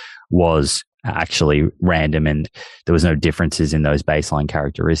randomization was actually random and there was no differences in those baseline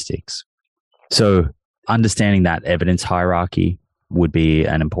characteristics. So understanding that evidence hierarchy would be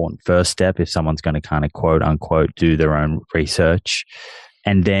an important first step if someone's going to kind of quote unquote do their own research.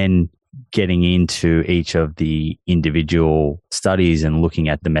 And then getting into each of the individual studies and looking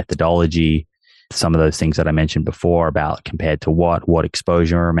at the methodology, some of those things that I mentioned before about compared to what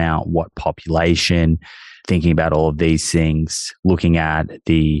exposure amount, what population, thinking about all of these things, looking at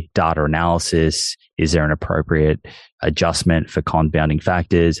the data analysis, is there an appropriate adjustment for confounding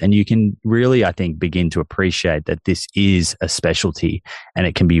factors? And you can really, I think, begin to appreciate that this is a specialty and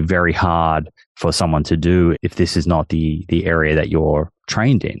it can be very hard for someone to do if this is not the area that you're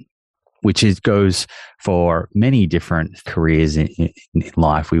trained in, which goes for many different careers in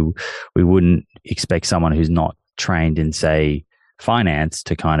life. We wouldn't expect someone who's not trained in, say, finance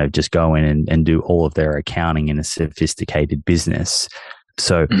to kind of just go in and do all of their accounting in a sophisticated business.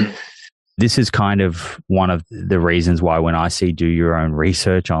 So this is kind of one of the reasons why when I see do your own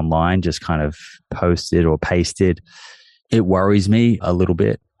research online, just kind of posted or pasted, it worries me a little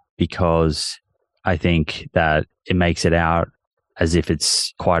bit because I think that it makes it out as if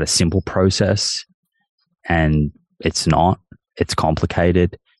it's quite a simple process, and it's not. It's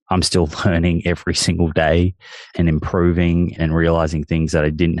complicated. I'm still learning every single day and improving and realizing things that I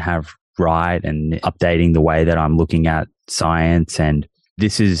didn't have right and updating the way that I'm looking at science. And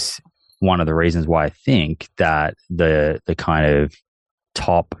this is one of the reasons why I think that the kind of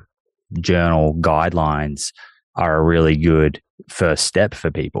top journal guidelines are a really good first step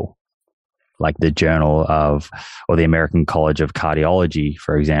for people. Like the Journal of, or the American College of Cardiology,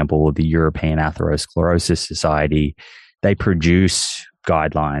 for example, or the European Atherosclerosis Society, they produce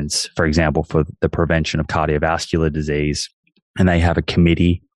guidelines, for example, for the prevention of cardiovascular disease. And they have a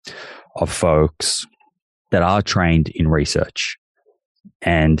committee of folks that are trained in research.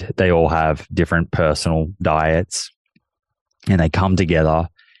 And they all have different personal diets. And they come together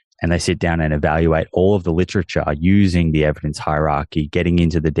and they sit down and evaluate all of the literature using the evidence hierarchy, getting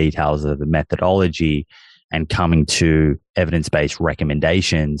into the details of the methodology and coming to evidence-based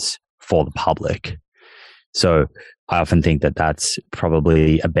recommendations for the public. So I often think that that's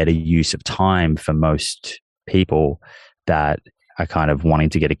probably a better use of time for most people that are kind of wanting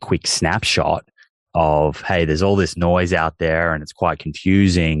to get a quick snapshot of, hey, there's all this noise out there and it's quite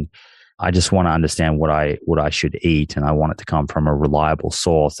confusing. I just want to understand what I should eat, and I want it to come from a reliable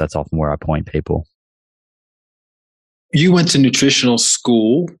source. That's often where I point people. You went to nutritional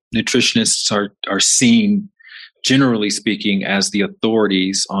school. Nutritionists are seen, generally speaking, as the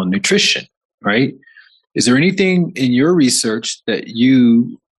authorities on nutrition, right? Is there anything in your research that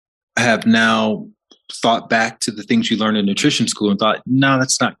you have now thought back to the things you learned in nutrition school and thought, no,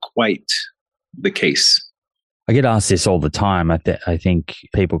 that's not quite the case? I get asked this all the time. I think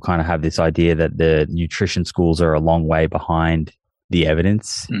people kind of have this idea that the nutrition schools are a long way behind the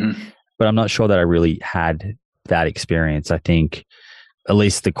evidence, but I'm not sure that I really had that experience. I think at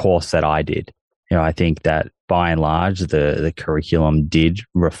least the course that I did, I think that by and large, the curriculum did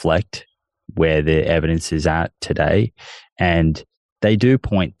reflect where the evidence is at today. And they do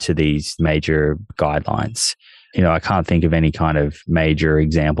point to these major guidelines. I can't think of any kind of major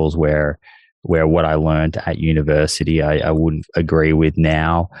examples where what I learned at university, I wouldn't agree with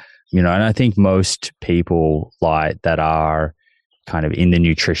now, and I think most people that are kind of in the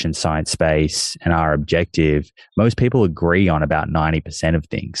nutrition science space and our objective, most people agree on about 90% of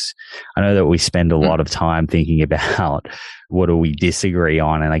things. I know that we spend a lot of time thinking about what do we disagree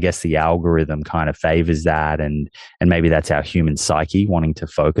on, and I guess the algorithm kind of favors that, and maybe that's our human psyche wanting to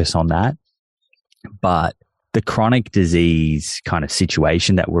focus on that. But the chronic disease kind of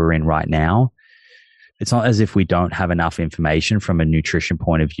situation that we're in right now, it's not as if we don't have enough information from a nutrition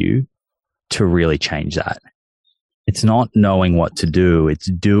point of view to really change that. It's not knowing what to do, it's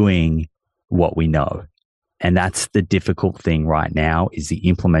doing what we know. And that's the difficult thing right now, is the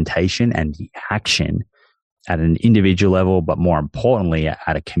implementation and the action at an individual level, but more importantly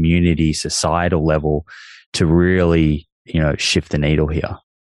at a community, societal level, to really, shift the needle here.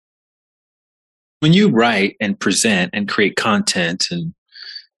 When you write and present and create content and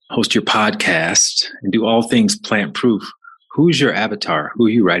host your podcast and do all things plant proof, who's your avatar? Who are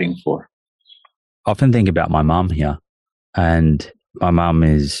you writing for? Often think about my mum here, and my mum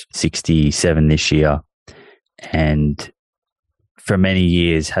is 67 this year, and for many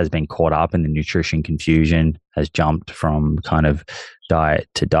years has been caught up in the nutrition confusion, has jumped from kind of diet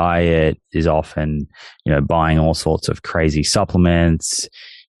to diet, is often, buying all sorts of crazy supplements,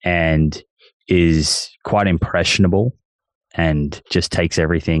 and is quite impressionable and just takes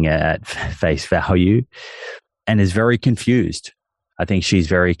everything at face value and is very confused. I think she's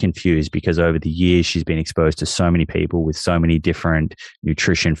very confused because over the years she's been exposed to so many people with so many different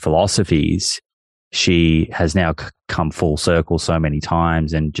nutrition philosophies. She has now come full circle so many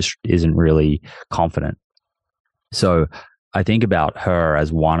times and just isn't really confident. So I think about her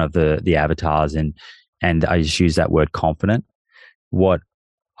as one of the avatars, and I just use that word confident. What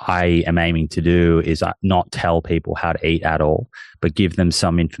I am aiming to do is not tell people how to eat at all, but give them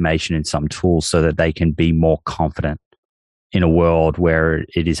some information and some tools so that they can be more confident in a world where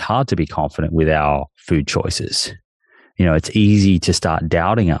it is hard to be confident with our food choices. It's easy to start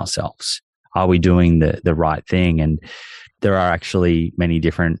doubting ourselves. Are we doing the right thing? And there are actually many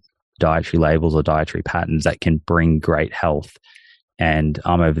different dietary labels or dietary patterns that can bring great health. And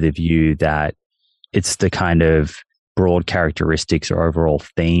I'm of the view that it's the kind of broad characteristics or overall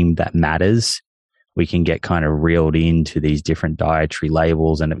theme that matters. We can get kind of reeled into these different dietary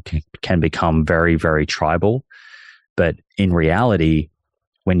labels, and it can become very, very tribal. But in reality,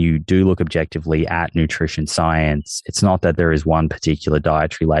 when you do look objectively at nutrition science, it's not that there is one particular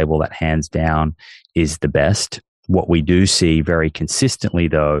dietary label that hands down is the best. What we do see very consistently,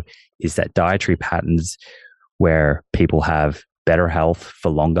 though, is that dietary patterns where people have better health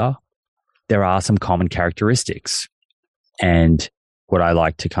for longer, there are some common characteristics. And what I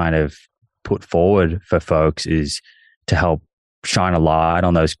like to kind of put forward for folks is to help shine a light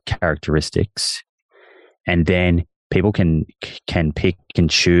on those characteristics. And then people can pick and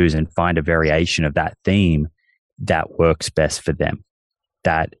choose and find a variation of that theme that works best for them,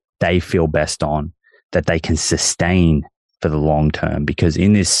 that they feel best on, that they can sustain for the long term. Because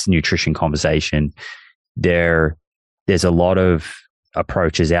in this nutrition conversation, there's a lot of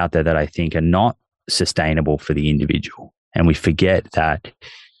approaches out there that I think are not sustainable for the individual. And we forget that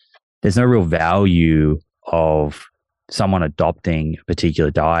there's no real value of someone adopting a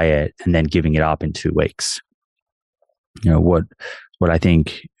particular diet and then giving it up in 2 weeks. What I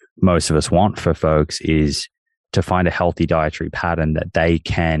think most of us want for folks is to find a healthy dietary pattern that they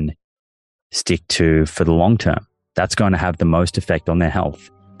can stick to for the long term. That's going to have the most effect on their health.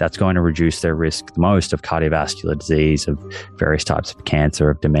 That's going to reduce their risk the most of cardiovascular disease, of various types of cancer,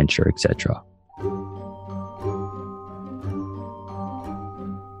 of dementia, etc.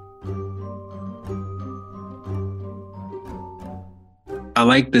 I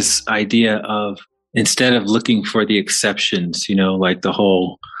like this idea of, instead of looking for the exceptions, like the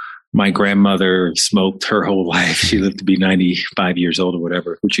whole, my grandmother smoked her whole life, she lived to be 95 years old or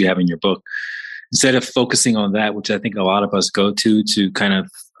whatever, which you have in your book. Instead of focusing on that, which I think a lot of us go to kind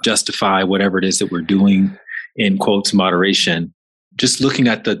of justify whatever it is that we're doing in quotes moderation, just looking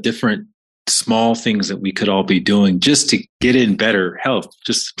at the different small things that we could all be doing just to get in better health,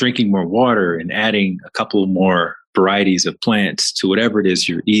 just drinking more water and adding a couple more varieties of plants to whatever it is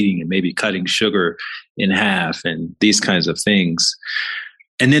you're eating, and maybe cutting sugar in half and these kinds of things.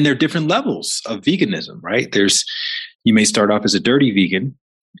 And then there are different levels of veganism, right? You may start off as a dirty vegan,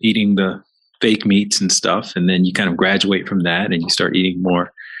 eating the fake meats and stuff, and then you kind of graduate from that and you start eating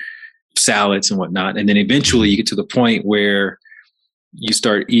more salads and whatnot. And then eventually you get to the point where you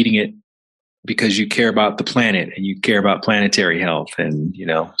start eating it because you care about the planet and you care about planetary health. And,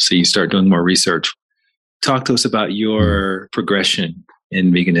 so you start doing more research. Talk to us about your progression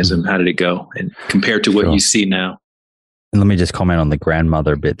in veganism. How did it go? And compared to what you see now? And let me just comment on the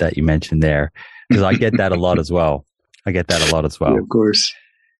grandmother bit that you mentioned there, because I get that a lot as well. I get that a lot as well. Yeah, of course.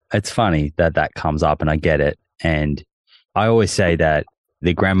 It's funny that that comes up, and I get it. And I always say that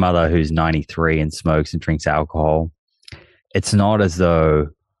the grandmother who's 93 and smokes and drinks alcohol, it's not as though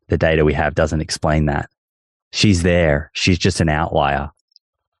the data we have doesn't explain that. She's there. She's just an outlier.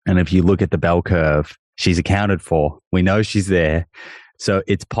 And if you look at the bell curve, she's accounted for. We know she's there. So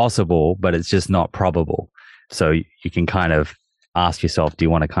it's possible, but it's just not probable. So you can kind of ask yourself, do you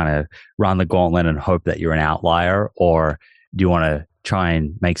want to kind of run the gauntlet and hope that you're an outlier? Or do you want to try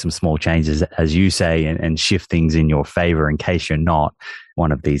and make some small changes, as you say, and shift things in your favor in case you're not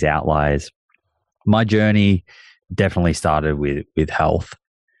one of these outliers? My journey definitely started with health.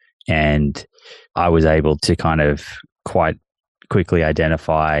 And I was able to kind of quite quickly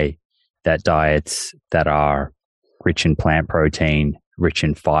identify that diets that are rich in plant protein, rich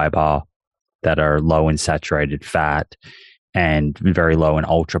in fiber, that are low in saturated fat, and very low in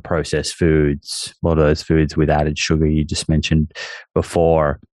ultra processed foods, a lot of those foods with added sugar you just mentioned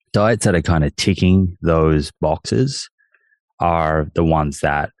before. Diets that are kind of ticking those boxes are the ones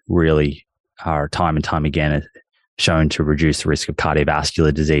that really are time and time again shown to reduce the risk of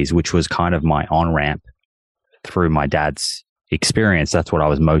cardiovascular disease, which was kind of my on-ramp through my dad's experience. That's what I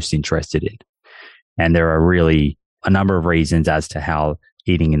was most interested in. And there are really a number of reasons as to how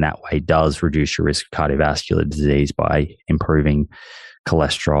eating in that way does reduce your risk of cardiovascular disease by improving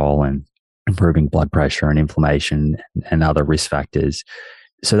cholesterol and improving blood pressure and inflammation and other risk factors.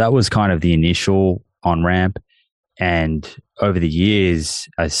 So that was kind of the initial on-ramp. And over the years,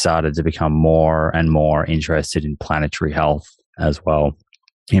 I started to become more and more interested in planetary health as well,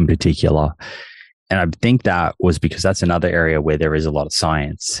 in particular. And I think that was because that's another area where there is a lot of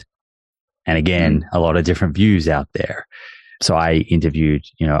science. And again, a lot of different views out there. So I interviewed,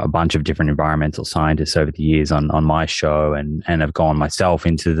 a bunch of different environmental scientists over the years on my show, and have gone myself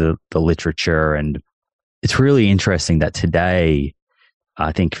into the literature. And it's really interesting that today,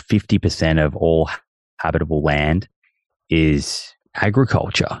 I think 50% of all habitable land is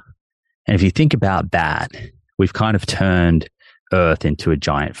agriculture. And if you think about that, we've kind of turned Earth into a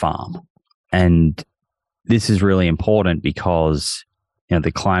giant farm. And this is really important because,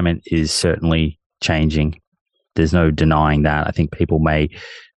 the climate is certainly changing. There's no denying that. I think people may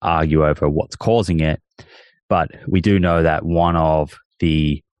argue over what's causing it, but we do know that one of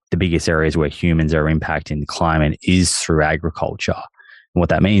the biggest areas where humans are impacting the climate is through agriculture. And what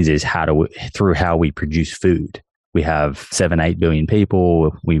that means is through how we produce food. We have 7-8 billion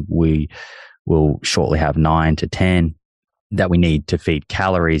people. We will shortly have 9 to 10 that we need to feed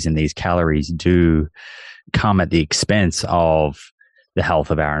calories, and these calories do come at the expense of the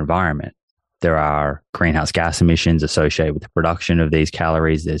health of our environment. There are greenhouse gas emissions associated with the production of these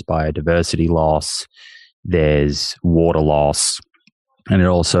calories. There's biodiversity loss. There's water loss. And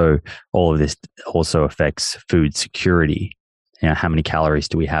all of this also affects food security. How many calories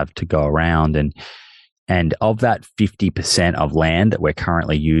do we have to go around? And of that 50% of land that we're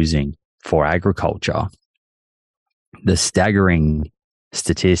currently using for agriculture, the staggering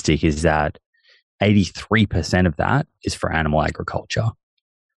statistic is that 83% of that is for animal agriculture.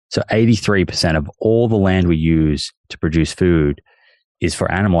 So 83% of all the land we use to produce food is for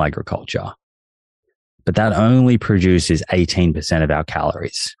animal agriculture. But that only produces 18% of our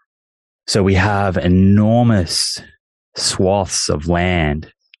calories. So we have enormous swaths of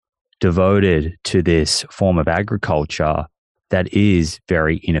land devoted to this form of agriculture that is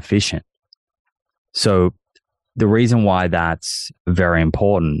very inefficient. So the reason why that's very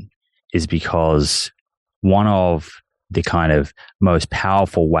important is because one of the kind of most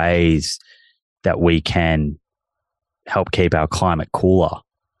powerful ways that we can help keep our climate cooler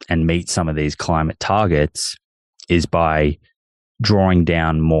and meet some of these climate targets is by drawing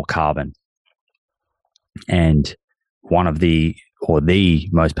down more carbon. And one of the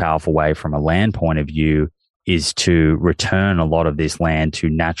most powerful way from a land point of view is to return a lot of this land to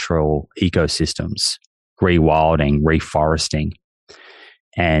natural ecosystems, rewilding, reforesting.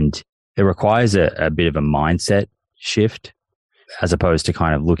 And it requires a bit of a mindset shift, as opposed to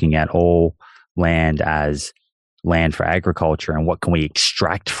kind of looking at all land as land for agriculture and what can we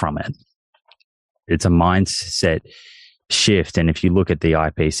extract from it. It's a mindset shift. And if you look at the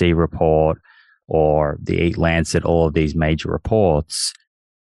IPC report or the Eat Lancet, all of these major reports,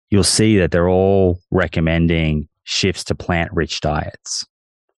 you'll see that they're all recommending shifts to plant-rich diets.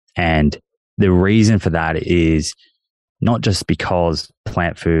 And the reason for that is not just because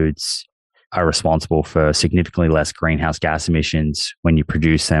plant foods are responsible for significantly less greenhouse gas emissions when you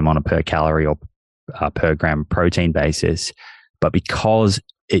produce them on a per calorie or per gram protein basis, but because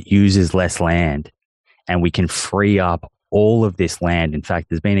it uses less land and we can free up all of this land. In fact,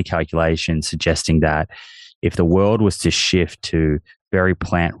 there's been a calculation suggesting that if the world was to shift to very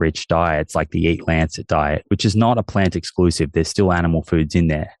plant-rich diets like the Eat Lancet diet, which is not a plant exclusive, there's still animal foods in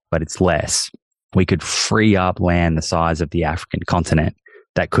there, but it's less. We could free up land the size of the African continent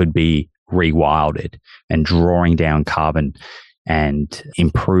that could be rewilded and drawing down carbon and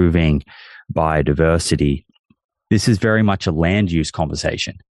improving biodiversity. This is very much a land use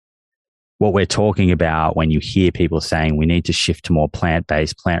conversation. What we're talking about when you hear people saying we need to shift to more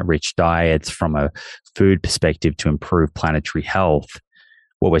plant-based, plant-rich diets from a food perspective to improve planetary health,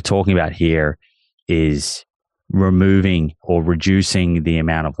 what we're talking about here is removing or reducing the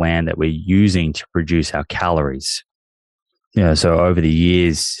amount of land that we're using to produce our calories. So over the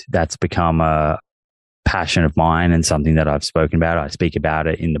years, that's become a passion of mine and something that I've spoken about. I speak about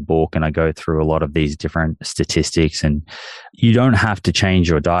it in the book, and I go through a lot of these different statistics. And you don't have to change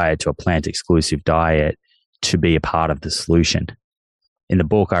your diet to a plant-exclusive diet to be a part of the solution. In the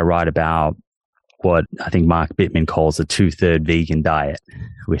book, I write about what I think Mark Bittman calls a 2/3 vegan diet,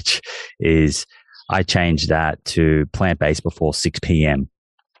 which is I changed that to plant-based before 6 p.m.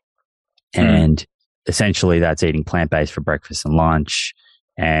 And essentially that's eating plant-based for breakfast and lunch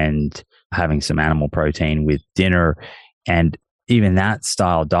and having some animal protein with dinner. And even that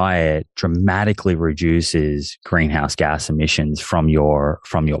style diet dramatically reduces greenhouse gas emissions from your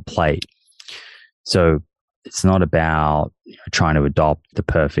plate. So it's not about trying to adopt the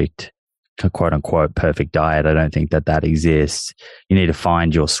perfect, quote unquote, perfect diet. I don't think that exists. You need to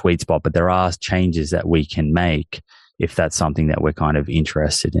find your sweet spot, but there are changes that we can make if that's something that we're kind of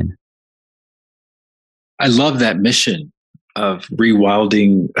interested in. I love that mission of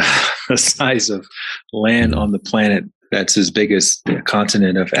rewilding the size of land on the planet that's as big as the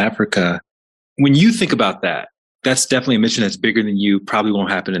continent of Africa. When you think about that, that's definitely a mission that's bigger than you, probably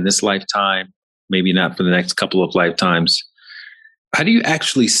won't happen in this lifetime, maybe not for the next couple of lifetimes. How do you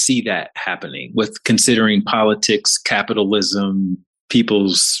actually see that happening with considering politics, capitalism,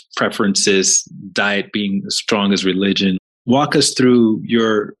 people's preferences, diet being as strong as religion? Walk us through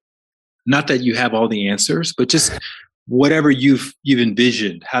not that you have all the answers, but just whatever you've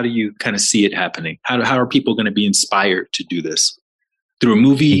envisioned. How do you kind of see it happening? How are people going to be inspired to do this? Through a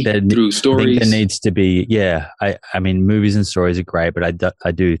movie, through stories? I think there needs to be, I mean, movies and stories are great, but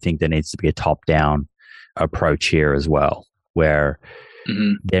I do think there needs to be a top-down approach here as well, where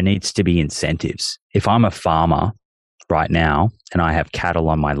there needs to be incentives. If I'm a farmer right now and I have cattle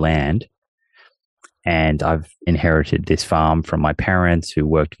on my land and I've inherited this farm from my parents who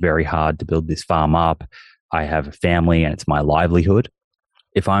worked very hard to build this farm up, I have a family and it's my livelihood.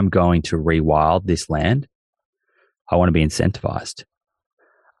 If I'm going to rewild this land, I want to be incentivized.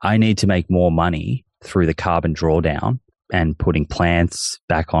 I need to make more money through the carbon drawdown and putting plants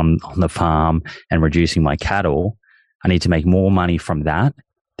back on the farm and reducing my cattle. I need to make more money from that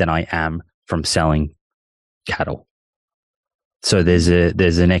than I am from selling cattle. So there's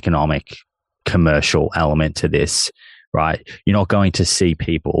an economic commercial element to this, right? You're not going to see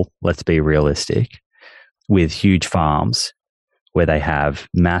people, let's be realistic, with huge farms where they have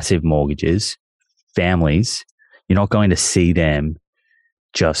massive mortgages, families. You're not going to see them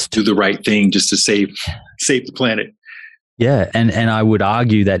just do the right thing just to save the planet. Yeah. And I would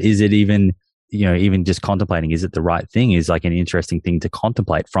argue that is it even, even just contemplating, is it the right thing is like an interesting thing to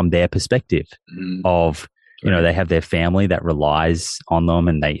contemplate from their perspective of, they have their family that relies on them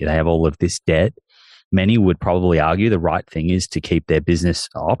and they have all of this debt. Many would probably argue the right thing is to keep their business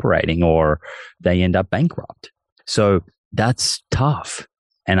operating or they end up bankrupt. So that's tough.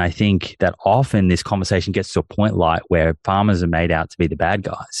 And I think that often this conversation gets to a point like where farmers are made out to be the bad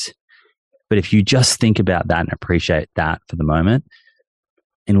guys. But if you just think about that and appreciate that for the moment,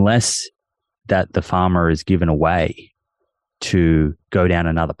 unless that the farmer is given a way to go down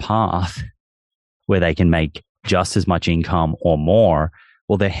another path where they can make just as much income or more,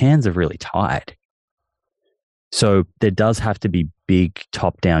 well, their hands are really tied. So there does have to be big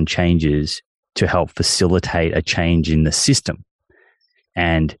top-down changes to help facilitate a change in the system.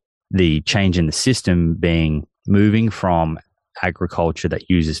 And the change in the system being moving from agriculture that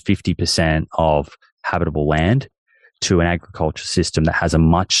uses 50% of habitable land to an agriculture system that has a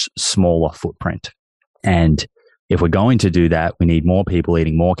much smaller footprint. And if we're going to do that, we need more people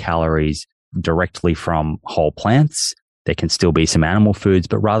eating more calories directly from whole plants. There can still be some animal foods,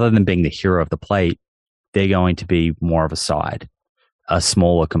 but rather than being the hero of the plate, they're going to be more of a side, a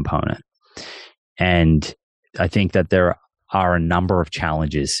smaller component. And I think that there are a number of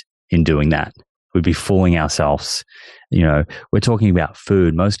challenges in doing that. We'd be fooling ourselves. We're talking about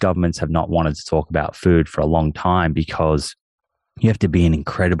food. Most governments have not wanted to talk about food for a long time because you have to be an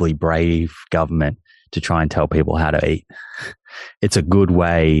incredibly brave government to try and tell people how to eat. It's a good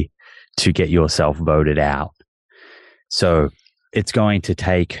way to get yourself voted out. So it's going to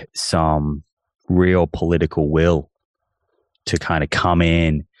take some real political will to kind of come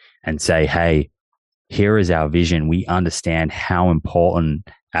in and say, hey, here is our vision. We understand how important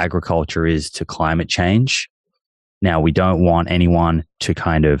agriculture is to climate change. Now, we don't want anyone to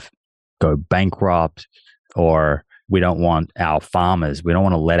kind of go bankrupt, or we don't want we don't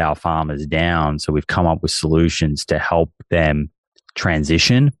want to let our farmers down. So we've come up with solutions to help them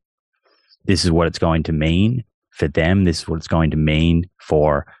transition. This is what it's going to mean for them. This is what it's going to mean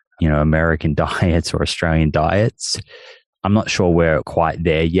for, American diets or Australian diets. I'm not sure we're quite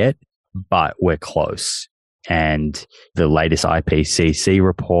there yet, but we're close. And the latest IPCC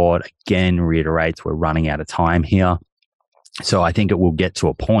report again reiterates we're running out of time here. So I think it will get to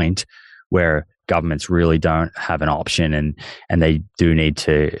a point where governments really don't have an option, and they do need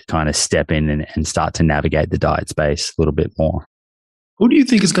to kind of step in and start to navigate the diet space a little bit more. Who do you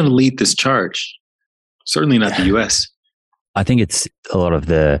think is going to lead this charge? Certainly not the U.S. I think it's a lot of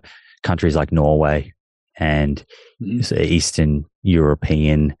the countries like Norway and Eastern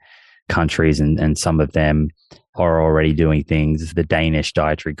European countries, and some of them are already doing things. The Danish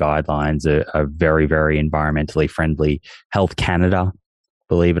dietary guidelines are very, very environmentally friendly. Health Canada,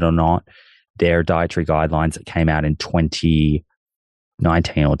 believe it or not, their dietary guidelines that came out in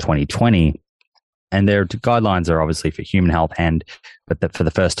 2019 or 2020, and their guidelines are obviously for human health, but for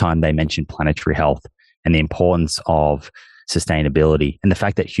the first time they mentioned planetary health and the importance of sustainability and the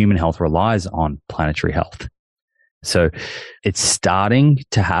fact that human health relies on planetary health. So it's starting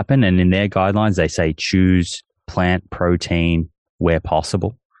to happen. And in their guidelines, they say choose plant protein where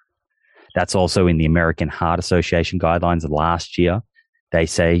possible. That's also in the American Heart Association guidelines of last year. They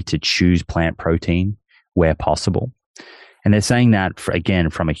say to choose plant protein where possible. And they're saying that, again,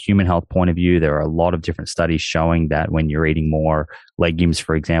 from a human health point of view, there are a lot of different studies showing that when you're eating more legumes,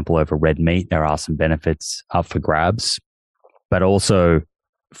 for example, over red meat, there are some benefits up for grabs, but also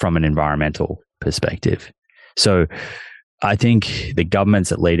from an environmental perspective. So I think the governments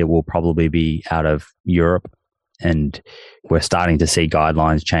that lead it will probably be out of Europe, and we're starting to see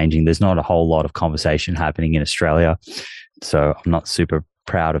guidelines changing. There's not a whole lot of conversation happening in Australia, so I'm not super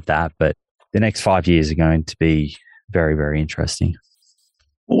proud of that, but the next 5 years are going to be very, very interesting.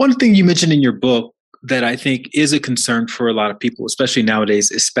 Well, one thing you mentioned in your book that I think is a concern for a lot of people, especially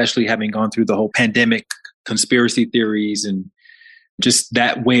nowadays, especially having gone through the whole pandemic, conspiracy theories, and just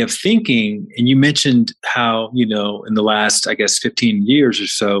that way of thinking. And you mentioned how, in the last, 15 years or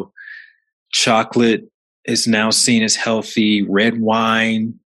so, chocolate is now seen as healthy. Red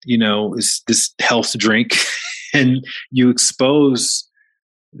wine, is this health drink. And you expose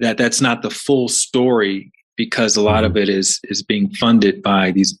that that's not the full story, because a lot of it is being funded by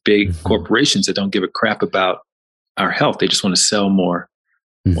these big corporations that don't give a crap about our health. They just want to sell more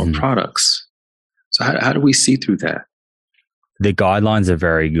products. So how do we see through that? The guidelines are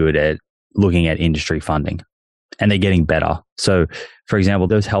very good at looking at industry funding, and they're getting better. So, for example,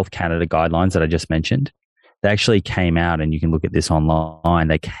 those Health Canada guidelines that I just mentioned, they actually came out, and you can look at this online.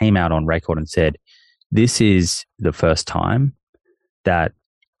 They came out on record and said, this is the first time that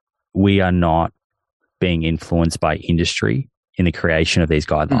we are not being influenced by industry in the creation of these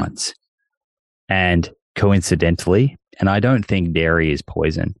guidelines. And coincidentally, and I don't think dairy is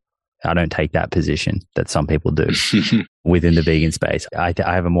poison. I don't take that position that some people do within the vegan space. I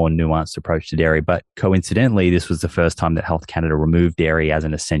have a more nuanced approach to dairy, but coincidentally, this was the first time that Health Canada removed dairy as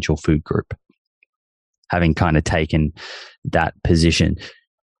an essential food group, having kind of taken that position.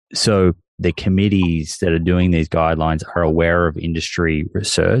 So the committees that are doing these guidelines are aware of industry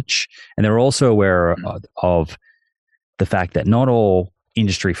research, and they're also aware of the fact that not all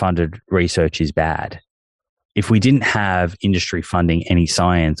industry-funded research is bad. If we didn't have industry funding any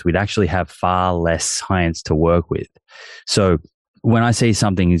science, we'd actually have far less science to work with. So when I say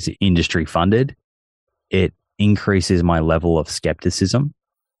something is industry funded, it increases my level of skepticism.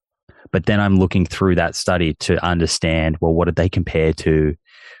 But then I'm looking through that study to understand, well, what did they compare to?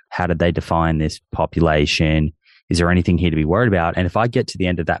 How did they define this population? Is there anything here to be worried about? And if I get to the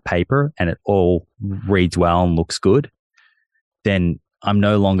end of that paper and it all reads well and looks good, then I'm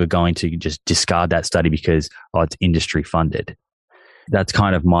no longer going to just discard that study because, it's industry funded. That's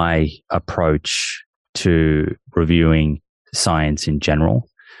kind of my approach to reviewing science in general.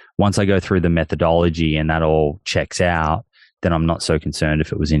 Once I go through the methodology and that all checks out, then I'm not so concerned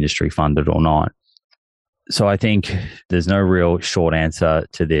if it was industry funded or not. So I think there's no real short answer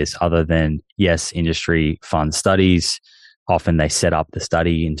to this other than, yes, industry funds studies. Often they set up the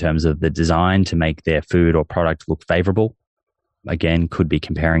study in terms of the design to make their food or product look favorable. Again, could be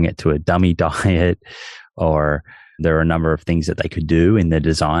comparing it to a dummy diet, or there are a number of things that they could do in the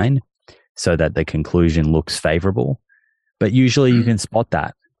design. so that the conclusion looks favorable. But usually you can spot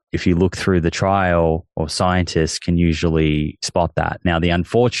that. If you look through the trial, or scientists can usually spot that. Now, the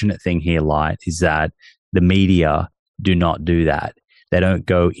unfortunate thing here, Light, is that the media do not do that. They don't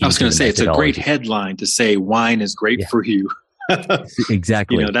go into I was going to say, it's a great headline to say wine is great for you.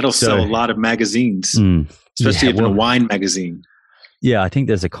 Exactly. That'll sell a lot of magazines, especially even a wine magazine. Yeah, I think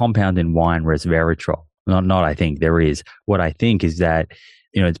there's a compound in wine, resveratrol. Not I think, there is. What I think is that,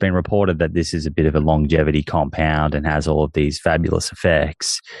 it's been reported that this is a bit of a longevity compound and has all of these fabulous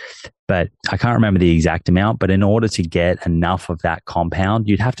effects. But I can't remember the exact amount. But in order to get enough of that compound,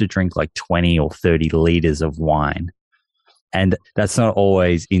 you'd have to drink like 20 or 30 liters of wine. And that's not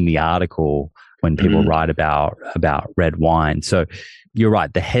always in the article when people write about red wine. So you're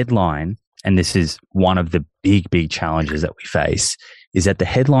right. The headline, and this is one of the big challenges that we face, is that the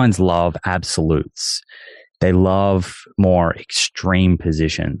headlines love absolutes. They love more extreme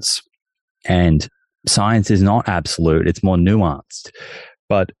positions. And science is not absolute. It's more nuanced.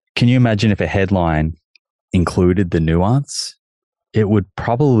 But can you imagine if a headline included the nuance? It would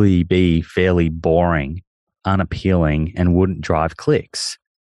probably be fairly boring, unappealing, and wouldn't drive clicks.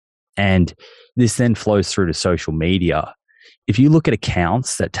 And this then flows through to social media. If you look at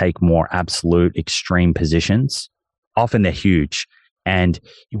accounts that take more absolute extreme positions, often they're huge. And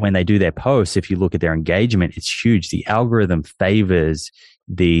when they do their posts, if you look at their engagement, it's huge. The algorithm favors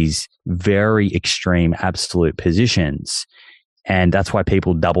these very extreme absolute positions. And that's why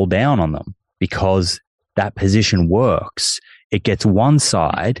people double down on them, because that position works. It gets one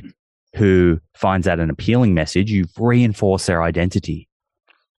side who finds that an appealing message. You've reinforced their identity.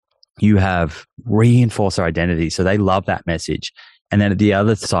 You have reinforced their identity. So they love that message. And then at the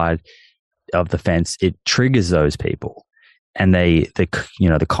other side of the fence, it triggers those people. And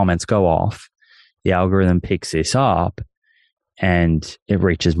the comments go off. The algorithm picks this up and it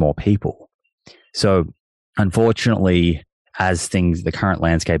reaches more people. So unfortunately, as the current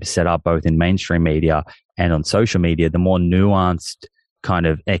landscape is set up both in mainstream media and on social media, the more nuanced kind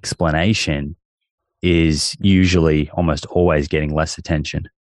of explanation is usually almost always getting less attention.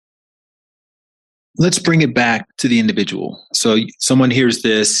 Let's bring it back to the individual. So someone hears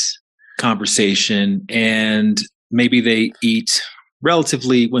this conversation and maybe they eat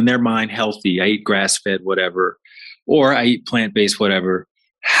relatively, when their mind healthy, I eat grass-fed, whatever, or I eat plant-based, whatever.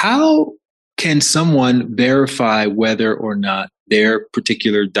 How can someone verify whether or not their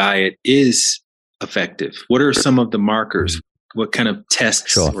particular diet is effective? What are some of the markers? What kind of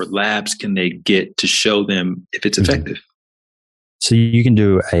tests or labs can they get to show them if it's effective? So you can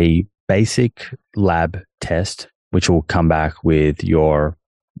do a basic lab test, which will come back with your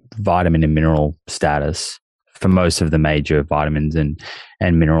vitamin and mineral status for most of the major vitamins and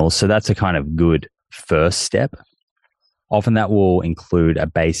minerals. So that's a kind of good first step. Often that will include a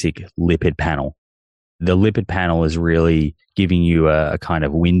basic lipid panel. The lipid panel is really giving you a kind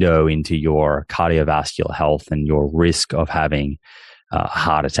of window into your cardiovascular health and your risk of having a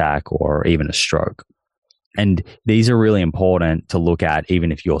heart attack or even a stroke. And these are really important to look at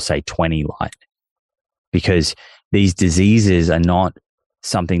even if you're, say, 20 light, because these diseases are not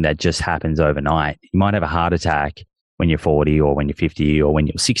something that just happens overnight. You might have a heart attack when you're 40 or when you're 50 or when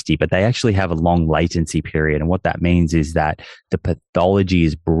you're 60, but they actually have a long latency period. And what that means is that the pathology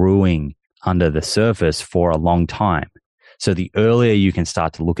is brewing under the surface for a long time. So the earlier you can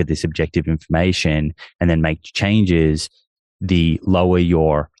start to look at this objective information and then make changes, the lower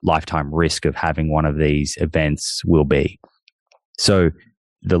your lifetime risk of having one of these events will be. So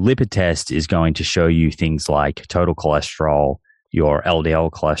the lipid test is going to show you things like total cholesterol, your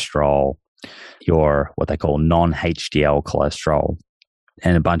LDL cholesterol, your what they call non-HDL cholesterol,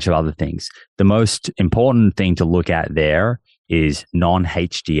 and a bunch of other things. The most important thing to look at there is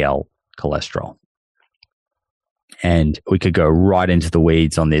non-HDL cholesterol. And we could go right into the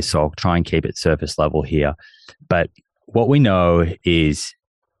weeds on this, so I'll try and keep it surface level here. But what we know is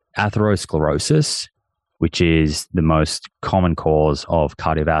atherosclerosis, which is the most common cause of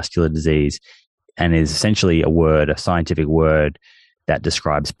cardiovascular disease, and is essentially a scientific word that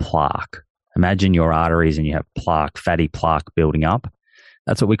describes plaque. Imagine your arteries and you have plaque, fatty plaque building up.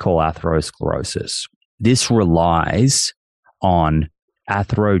 That's what we call atherosclerosis. This relies on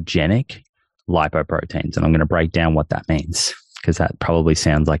atherogenic lipoproteins. And I'm going to break down what that means, because that probably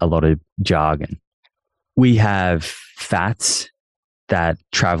sounds like a lot of jargon. We have fats that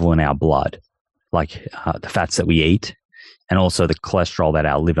travel in our blood, like the fats that we eat, and also the cholesterol that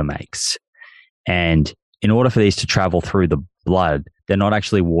our liver makes. And in order for these to travel through the blood, they're not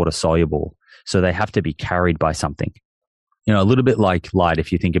actually water soluble. So they have to be carried by something. A little bit like light,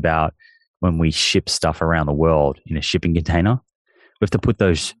 if you think about when we ship stuff around the world in a shipping container, We have to put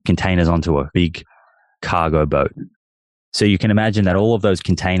those containers onto a big cargo boat. So you can imagine that all of those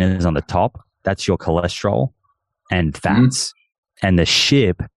containers on the top, that's your cholesterol and fats. And the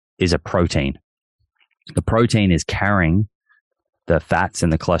ship is a protein. The protein is carrying the fats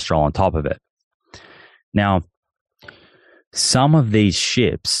and the cholesterol on top of it. Now, some of these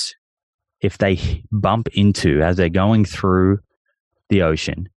ships, if they bump into, as they're going through the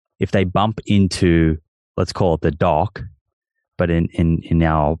ocean, if they bump into, let's call it the dock, but in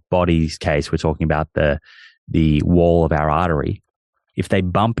our body's case, we're talking about the wall of our artery. If they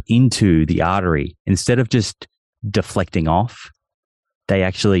bump into the artery, instead of just deflecting off, they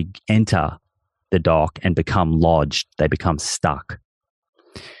actually enter the dock and become lodged. They become stuck.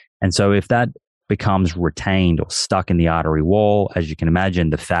 And so if that becomes retained or stuck in the artery wall, as you can imagine,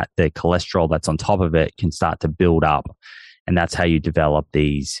 the fat, the cholesterol that's on top of it can start to build up. And that's how you develop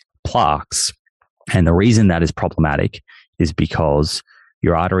these plaques. And the reason that is problematic is because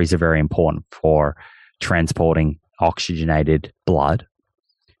your arteries are very important for transporting oxygenated blood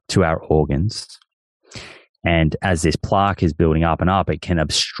to our organs. And as this plaque is building up and up, it can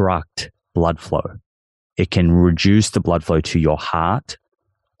obstruct blood flow. It can reduce the blood flow to your heart,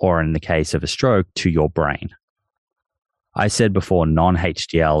 or in the case of a stroke, to your brain. I said before,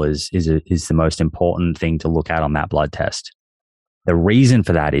 non-HDL is the most important thing to look at on that blood test. The reason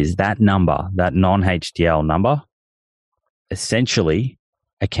for that is that number, that non-HDL number, essentially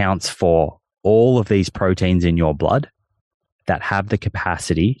accounts for all of these proteins in your blood that have the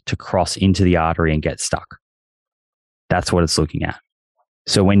capacity to cross into the artery and get stuck. That's what it's looking at.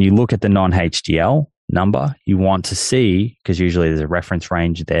 So when you look at the non-HDL number, you want to see, because usually there's a reference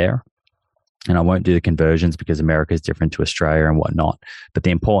range there, and I won't do the conversions because America is different to Australia and whatnot. But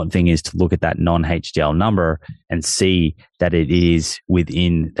the important thing is to look at that non-HDL number and see that it is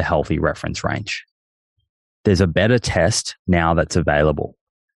within the healthy reference range. There's a better test now that's available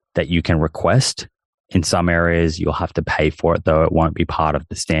that you can request. In some areas, you'll have to pay for it, though it won't be part of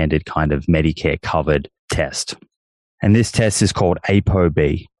the standard kind of Medicare covered test. And this test is called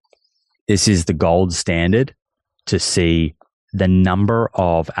ApoB. This is the gold standard to see the number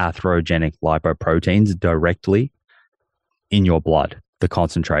of atherogenic lipoproteins directly in your blood, the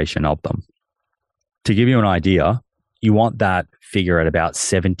concentration of them. To give you an idea, you want that figure at about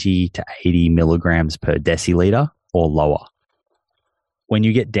 70 to 80 milligrams per deciliter or lower. When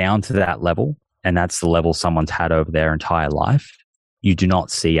you get down to that level, and that's the level someone's had over their entire life, you do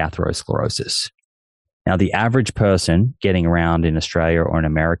not see atherosclerosis. Now, the average person getting around in Australia or in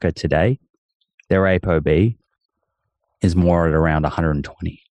America today, their ApoB is more at around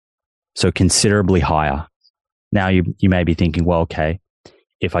 120. So considerably higher. Now, you may be thinking, well, okay,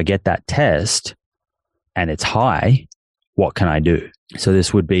 if I get that test and it's high, what can I do? So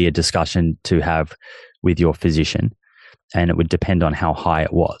this would be a discussion to have with your physician, and it would depend on how high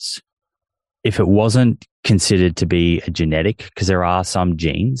it was. If it wasn't considered to be a genetic, because there are some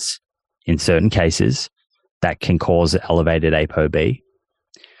genes in certain cases that can cause elevated ApoB,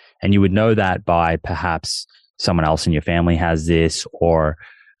 and you would know that by perhaps someone else in your family has this, or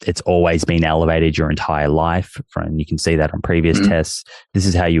it's always been elevated your entire life. And you can see that on previous tests. This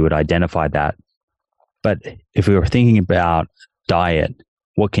is how you would identify that. But if we were thinking about diet,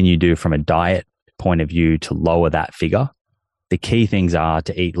 what can you do from a diet point of view to lower that figure? The key things are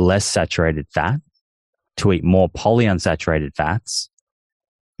to eat less saturated fat, to eat more polyunsaturated fats,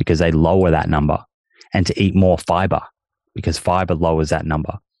 because they lower that number, and to eat more fiber, because fiber lowers that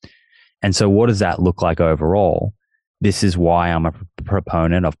number. And so what does that look like overall? This is why I'm a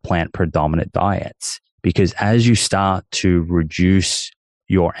proponent of plant predominant diets, because as you start to reduce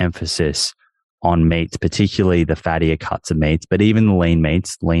your emphasis on meats, particularly the fattier cuts of meats, but even the lean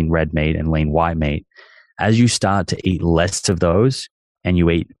meats, lean red meat and lean white meat, as you start to eat less of those and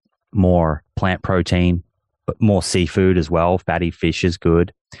you eat more plant protein, but more seafood as well, fatty fish is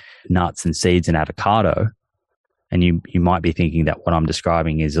good, nuts and seeds and avocado. And you might be thinking that what I'm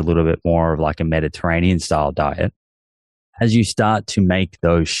describing is a little bit more of like a Mediterranean style diet. As you start to make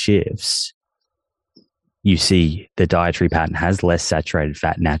those shifts, you see the dietary pattern has less saturated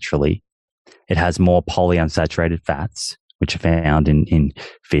fat naturally. It has more polyunsaturated fats, which are found in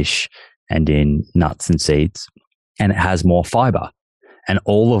fish and in nuts and seeds. And it has more fiber. And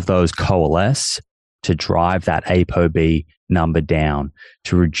all of those coalesce to drive that ApoB number down,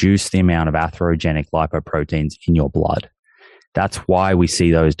 to reduce the amount of atherogenic lipoproteins in your blood. That's why we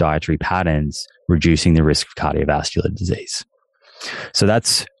see those dietary patterns reducing the risk of cardiovascular disease. So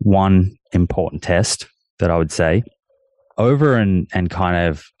that's one important test that I would say. Over and kind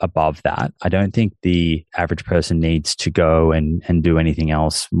of above that, I don't think the average person needs to go and do anything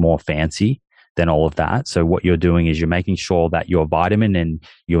else more fancy than all of that. So what you're doing is you're making sure that your vitamin and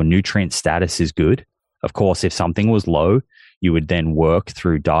your nutrient status is good. Of course, if something was low, you would then work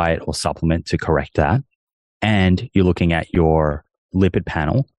through diet or supplement to correct that. And you're looking at your lipid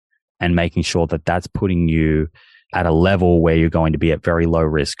panel and making sure that that's putting you at a level where you're going to be at very low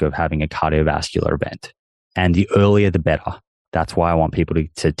risk of having a cardiovascular event. And the earlier, the better. That's why I want people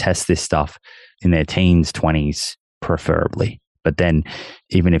to test this stuff in their teens, 20s, preferably. But then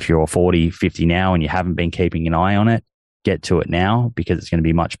even if you're 40, 50 now and you haven't been keeping an eye on it, get to it now, because it's going to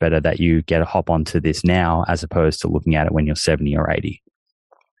be much better that you get a hop onto this now as opposed to looking at it when you're 70 or 80.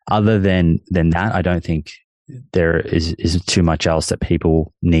 Other than that, I don't think there is too much else that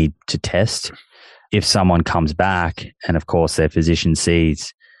people need to test. If someone comes back and of course their physician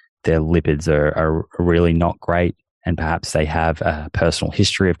sees their lipids are really not great, and perhaps they have a personal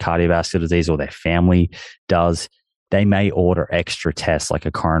history of cardiovascular disease or their family does, they may order extra tests like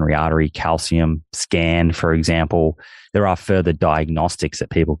a coronary artery calcium scan, for example. There are further diagnostics that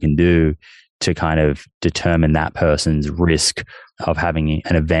people can do to kind of determine that person's risk of having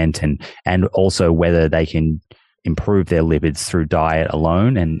an event, and also whether they can improve their lipids through diet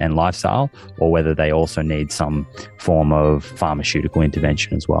alone and lifestyle, or whether they also need some form of pharmaceutical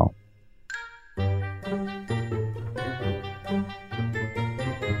intervention as well.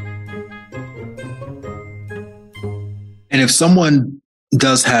 And if someone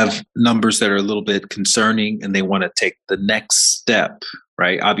does have numbers that are a little bit concerning and they want to take the next step,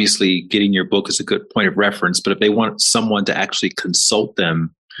 right? Obviously, getting your book is a good point of reference, but if they want someone to actually consult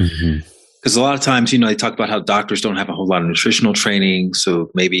them, because a lot of times, they talk about how doctors don't have a whole lot of nutritional training.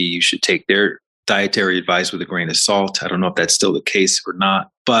 So maybe you should take their dietary advice with a grain of salt. I don't know if that's still the case or not,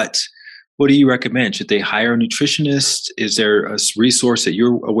 but what do you recommend? Should they hire a nutritionist? Is there a resource that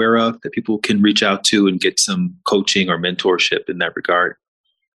you're aware of that people can reach out to and get some coaching or mentorship in that regard?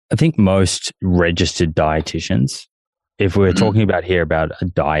 I think most registered dietitians, if we're talking about here about a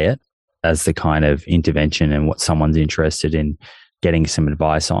diet as the kind of intervention and what someone's interested in getting some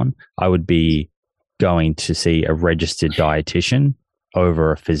advice on, I would be going to see a registered dietitian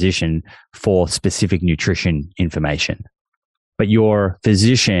over a physician for specific nutrition information. But your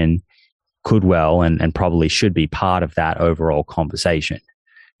physician could well and probably should be part of that overall conversation.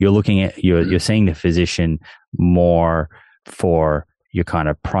 You're looking at, you're seeing the physician more for your kind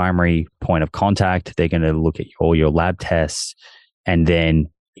of primary point of contact. They're going to look at all your lab tests, and then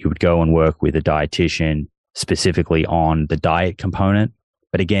you would go and work with a dietitian specifically on the diet component.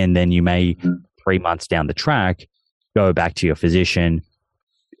 But again, then you may 3 months down the track, go back to your physician,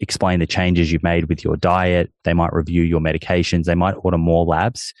 explain the changes you've made with your diet. They might review your medications. They might order more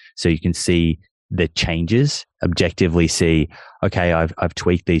labs so you can see the changes, objectively see, okay, I've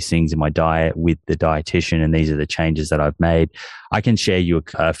tweaked these things in my diet with the dietitian, and these are the changes that I've made. I can share you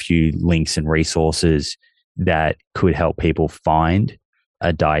a few links and resources that could help people find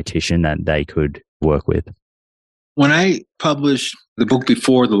a dietitian that they could work with. When I published the book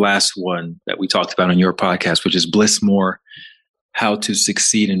before the last one that we talked about on your podcast, which is Bliss More, How to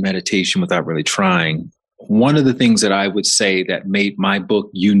Succeed in Meditation Without Really Trying, one of the things that I would say that made my book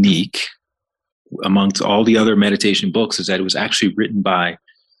unique amongst all the other meditation books is that it was actually written by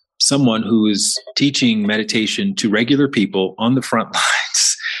someone who is teaching meditation to regular people on the front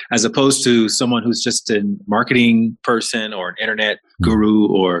lines, as opposed to someone who's just a marketing person or an internet guru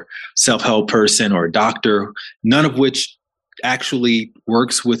or self-help person or a doctor, none of which actually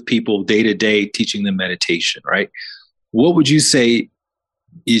works with people day to day teaching them meditation, right? What would you say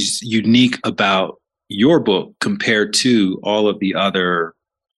is unique about your book compared to all of the other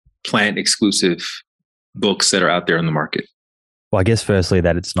plant exclusive books that are out there in the market? Well, I guess firstly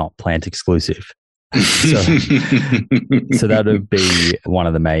that it's not plant exclusive. So that would be one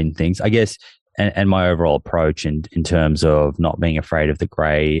of the main things, I guess. And my overall approach in terms of not being afraid of the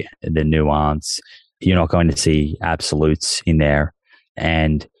gray, the nuance, you're not going to see absolutes in there.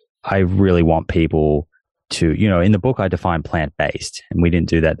 And I really want people to, in the book, I define plant-based, and we didn't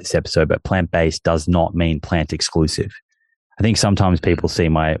do that this episode, but plant-based does not mean plant exclusive. I think sometimes people see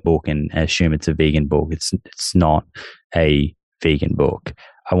my book and assume it's a vegan book. It's not a vegan book.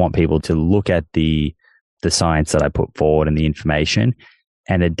 I want people to look at the science that I put forward and the information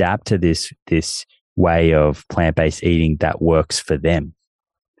and adapt to this way of plant-based eating that works for them.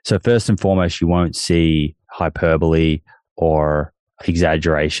 So first and foremost, you won't see hyperbole or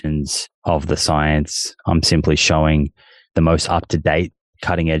exaggerations of the science. I'm simply showing the most up-to-date,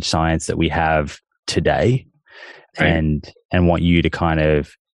 cutting-edge science that we have today, right, and want you to kind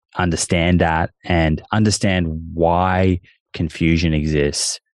of understand that and understand why confusion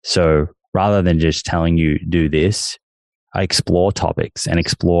exists. So rather than just telling you do this, I explore topics and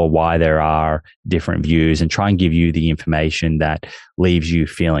explore why there are different views and try and give you the information that leaves you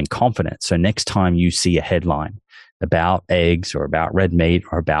feeling confident. So next time you see a headline about eggs or about red meat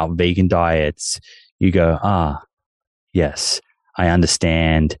or about vegan diets, you go, yes, I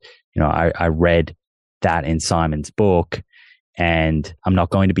understand. I read that in Simon's book, and I'm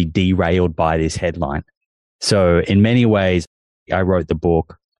not going to be derailed by this headline. So in many ways, I wrote the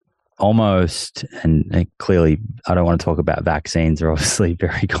book almost, and clearly I don't want to talk about vaccines, they're obviously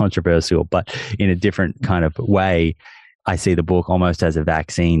very controversial, but in a different kind of way, I see the book almost as a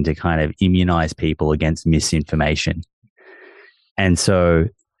vaccine to kind of immunize people against misinformation. And so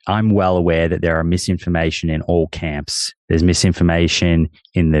I'm well aware that there are misinformation in all camps. There's misinformation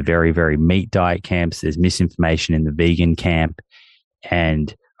in the very, very meat diet camps. There's misinformation in the vegan camp.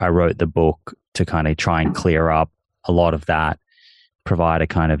 And I wrote the book to kind of try and clear up a lot of that, provide a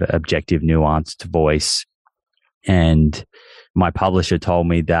kind of objective, nuanced voice. And my publisher told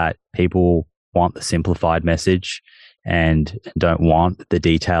me that people want the simplified message and don't want the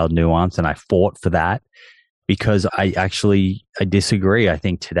detailed nuance. And I fought for that because I disagree. I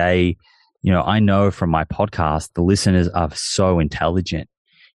think today, I know from my podcast, the listeners are so intelligent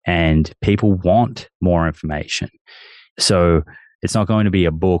and people want more information. So it's not going to be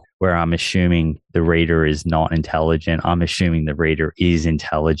a book where I'm assuming the reader is not intelligent. I'm assuming the reader is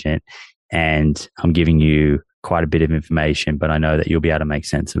intelligent, and I'm giving you quite a bit of information, but I know that you'll be able to make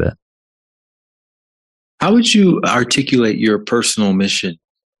sense of it. How would you articulate your personal mission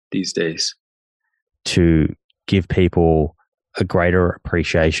these days? To give people a greater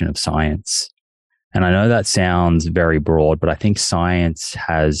appreciation of science. And I know that sounds very broad, but I think science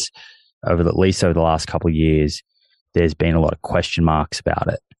has, at least over the last couple of years, there's been a lot of question marks about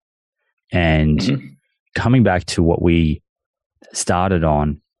it. And coming back to what we started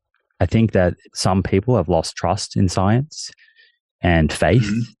on, I think that some people have lost trust in science and faith.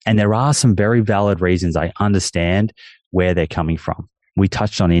 And there are some very valid reasons. I understand where they're coming from. We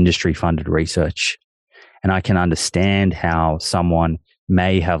touched on industry-funded research, and I can understand how someone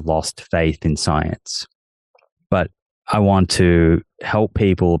may have lost faith in science. But I want to help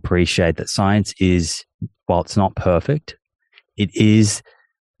people appreciate that science is, while it's not perfect, it is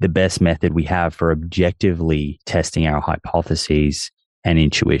the best method we have for objectively testing our hypotheses and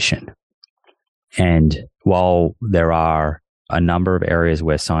intuition. And while there are a number of areas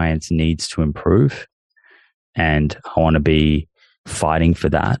where science needs to improve, and I want to be fighting for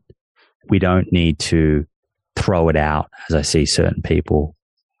that, we don't need to throw it out, as I see certain people,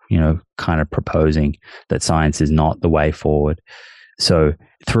 kind of proposing that science is not the way forward. So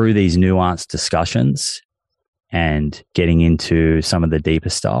through these nuanced discussions and getting into some of the deeper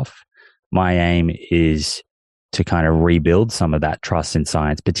stuff, my aim is to kind of rebuild some of that trust in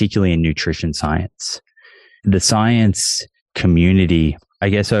science, particularly in nutrition science. The science community, I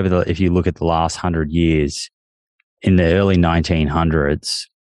guess if you look at the last 100 years, in the early 1900s,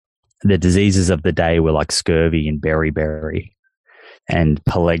 the diseases of the day were like scurvy and beriberi and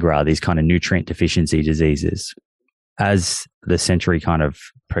pellagra, these kind of nutrient deficiency diseases. As the century kind of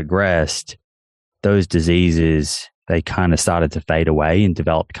progressed, those diseases, they kind of started to fade away in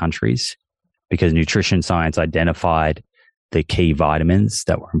developed countries because nutrition science identified the key vitamins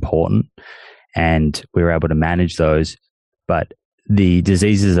that were important, and we were able to manage those. But the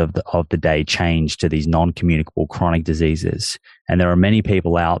diseases of the day changed to these non-communicable chronic diseases. And there are many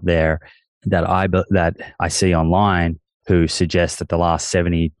people out there that I see online who suggest that the last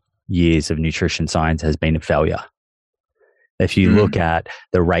 70 years of nutrition science has been a failure. If you look at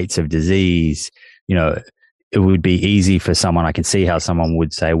the rates of disease, it would be easy for someone, I can see how someone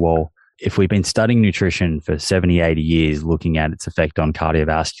would say, well, if we've been studying nutrition for 70, 80 years, looking at its effect on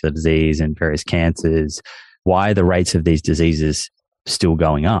cardiovascular disease and various cancers, why are the rates of these diseases still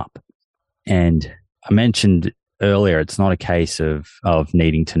going up? And I mentioned earlier, it's not a case of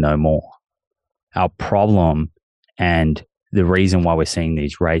needing to know more. Our problem and the reason why we're seeing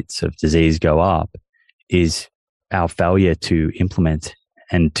these rates of disease go up is our failure to implement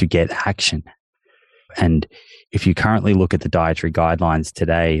and to get action. And if you currently look at the dietary guidelines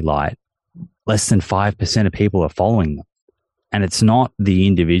today, like less than 5% of people are following them. And it's not the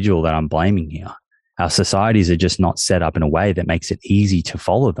individual that I'm blaming here. Our societies are just not set up in a way that makes it easy to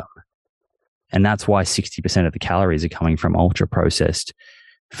follow them. And that's why 60% of the calories are coming from ultra-processed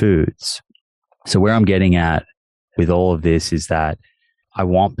foods. So where I'm getting at with all of this is that I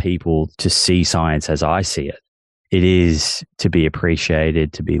want people to see science as I see it. It is to be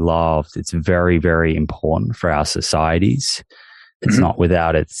appreciated, to be loved. It's very, very important for our societies. It's not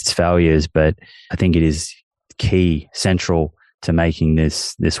without its failures, but I think it is key, central to making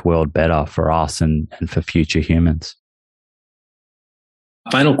this world better for us and for future humans.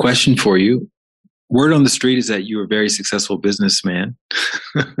 Final question for you. Word on the street is that you're a very successful businessman.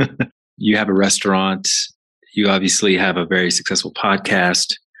 You have a restaurant. You obviously have a very successful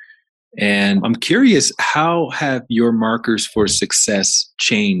podcast. And I'm curious, how have your markers for success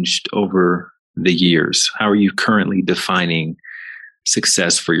changed over the years? How are you currently defining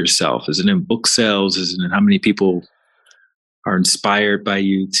success for yourself? Is it in book sales? Is it in how many people are inspired by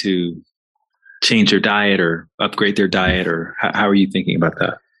you to change their diet or upgrade their diet? Or how are you thinking about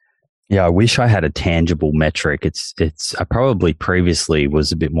that? Yeah, I wish I had a tangible metric. I probably previously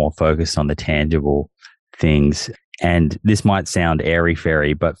was a bit more focused on the tangible things. And this might sound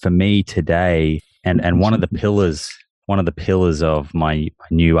airy-fairy, but for me today, and one of the pillars of my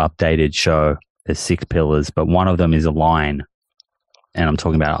new updated show, there's 6 pillars, but one of them is align. And I'm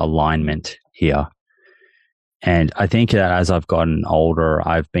talking about alignment here. And I think that as I've gotten older,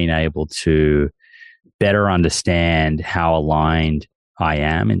 I've been able to better understand how aligned I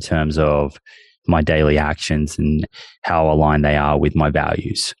am in terms of my daily actions and how aligned they are with my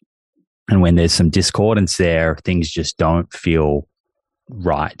values. And when there's some discordance there, things just don't feel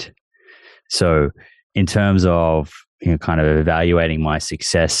right. So in terms of, kind of evaluating my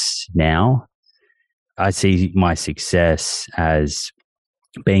success now, I see my success as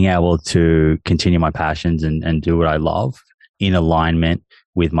being able to continue my passions and do what I love in alignment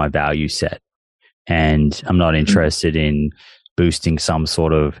with my value set. And I'm not interested in boosting some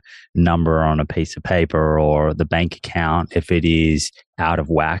sort of number on a piece of paper or the bank account if it is out of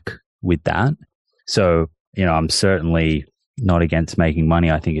whack with that. So, I'm certainly not against making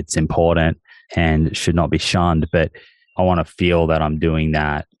money. I think it's important and should not be shunned, but I want to feel that I'm doing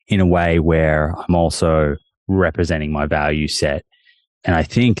that in a way where I'm also representing my value set. And I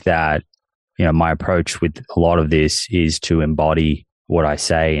think that, my approach with a lot of this is to embody what I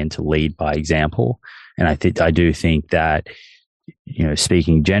say and to lead by example. And I do think that,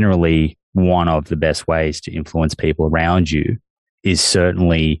 speaking generally, one of the best ways to influence people around you is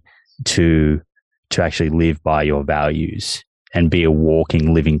certainly to actually live by your values and be a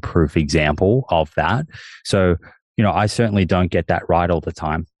walking, living proof example of that. So, I certainly don't get that right all the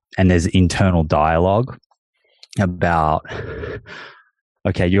time. And there's internal dialogue about,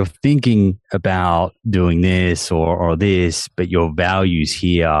 okay, you're thinking about doing this or this, but your values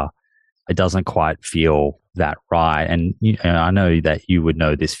here, it doesn't quite feel that right. And I know that you would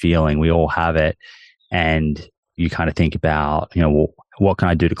know this feeling. We all have it. And you kind of think about, what can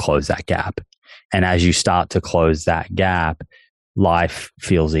I do to close that gap? And as you start to close that gap, life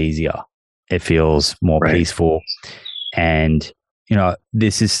feels easier. It feels more peaceful. And,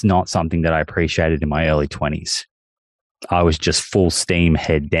 this is not something that I appreciated in my early 20s. I was just full steam,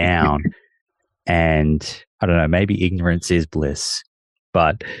 head down. And I don't know, maybe ignorance is bliss.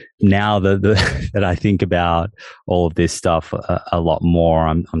 But now that I think about all of this stuff a lot more,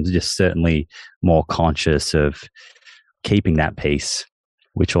 I'm just certainly more conscious of keeping that peace,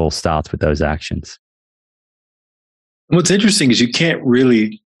 which all starts with those actions. What's interesting is you can't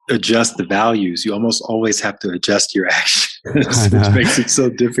really adjust the values. You almost always have to adjust your actions, which makes it so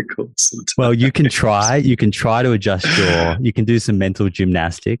difficult sometimes. Well, you can try to adjust you can do some mental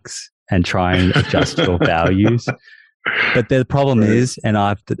gymnastics and try and adjust your values. But the problem is, and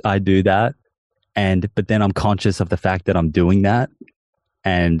I do that, but then I'm conscious of the fact that I'm doing that,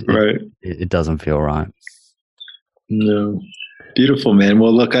 and it doesn't feel right. No. Beautiful, man.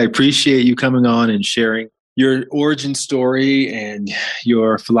 Well, look, I appreciate you coming on and sharing your origin story and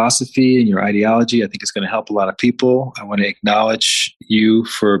your philosophy and your ideology. I think it's going to help a lot of people. I want to acknowledge you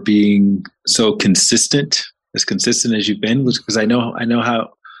for being so consistent as you've been, because I know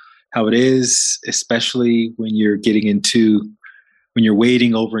how it is, especially when you're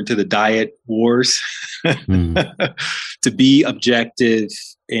wading over into the diet wars, to be objective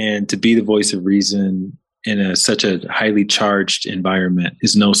and to be the voice of reason in such a highly charged environment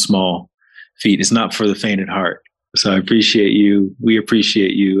is no small feat. It's not for the faint at heart. So I appreciate you. We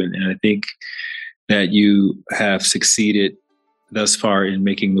appreciate you. And I think that you have succeeded thus far in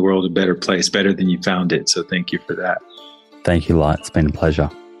making the world a better place, better than you found it. So thank you for that. Thank you a lot. It's been a pleasure.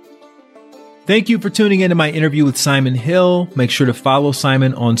 Thank you for tuning into my interview with Simon Hill. Make sure to follow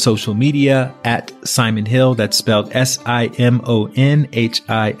Simon on social media at Simon Hill. That's spelled SIMONHILL.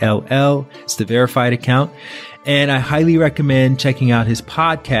 It's the verified account. And I highly recommend checking out his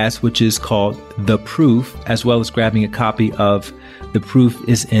podcast, which is called The Proof, as well as grabbing a copy of The Proof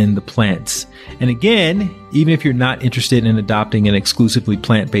is in the Plants. And again, even if you're not interested in adopting an exclusively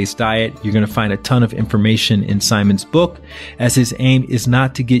plant-based diet, you're going to find a ton of information in Simon's book, as his aim is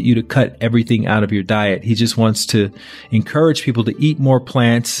not to get you to cut everything out of your diet. He just wants to encourage people to eat more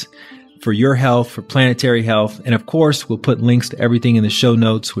plants, for your health, for planetary health. And of course, we'll put links to everything in the show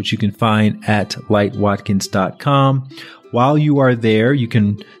notes, which you can find at lightwatkins.com. While you are there, you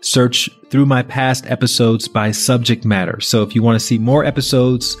can search through my past episodes by subject matter. So if you want to see more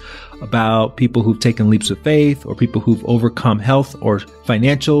episodes about people who've taken leaps of faith or people who've overcome health or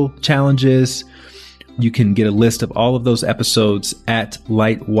financial challenges, you can get a list of all of those episodes at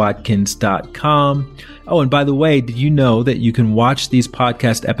lightwatkins.com. Oh, and by the way, did you know that you can watch these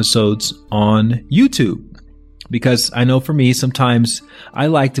podcast episodes on YouTube? Because I know for me, sometimes I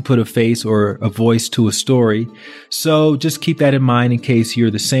like to put a face or a voice to a story. So just keep that in mind in case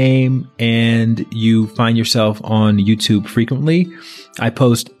you're the same and you find yourself on YouTube frequently. I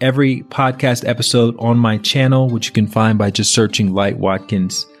post every podcast episode on my channel, which you can find by just searching Light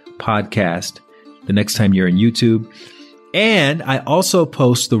Watkins Podcast the next time you're in YouTube. And I also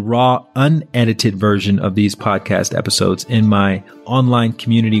post the raw, unedited version of these podcast episodes in my online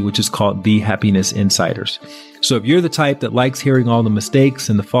community, which is called The Happiness Insiders. So if you're the type that likes hearing all the mistakes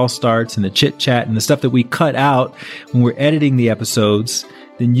and the false starts and the chit chat and the stuff that we cut out when we're editing the episodes,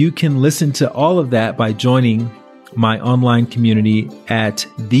 then you can listen to all of that by joining my online community at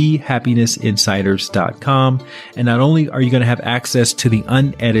thehappinessinsiders.com. And not only are you going to have access to the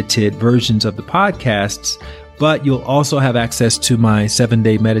unedited versions of the podcasts, but you'll also have access to my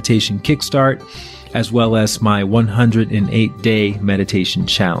 7-day meditation kickstart, as well as my 108-day meditation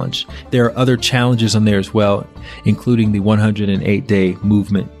challenge. There are other challenges on there as well, including the 108-day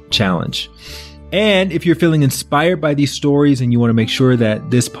movement challenge. And if you're feeling inspired by these stories and you want to make sure that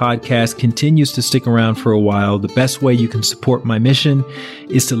this podcast continues to stick around for a while, the best way you can support my mission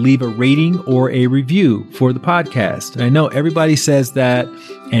is to leave a rating or a review for the podcast. And I know everybody says that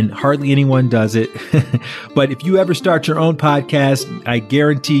and hardly anyone does it. But if you ever start your own podcast, I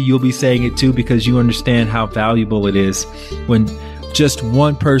guarantee you'll be saying it too, because you understand how valuable it is when just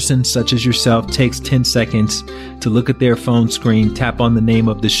one person, such as yourself, takes 10 seconds to look at their phone screen, tap on the name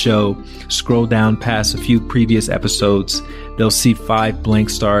of the show, scroll down past a few previous episodes. They'll see 5 blank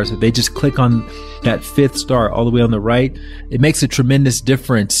stars. If they just click on that 5th star all the way on the right, it makes a tremendous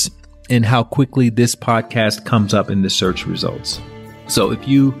difference in how quickly this podcast comes up in the search results. So if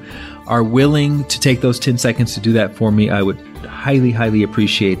you are willing to take those 10 seconds to do that for me, I would highly, highly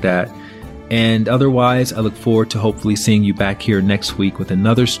appreciate that. And otherwise, I look forward to hopefully seeing you back here next week with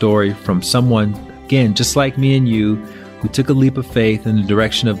another story from someone, again, just like me and you, who took a leap of faith in the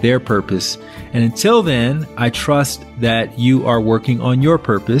direction of their purpose. And until then, I trust that you are working on your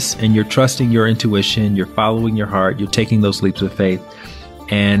purpose and you're trusting your intuition, you're following your heart, you're taking those leaps of faith.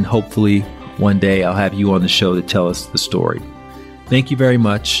 And hopefully one day I'll have you on the show to tell us the story. Thank you very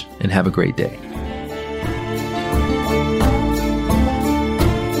much and have a great day.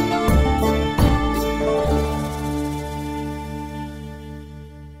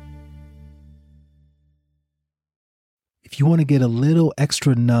 If you want to get a little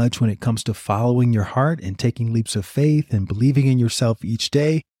extra nudge when it comes to following your heart and taking leaps of faith and believing in yourself each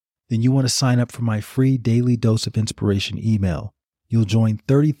day, then you want to sign up for my free daily dose of inspiration email. You'll join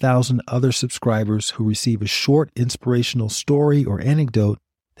 30,000 other subscribers who receive a short inspirational story or anecdote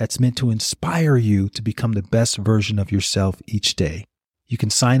that's meant to inspire you to become the best version of yourself each day. You can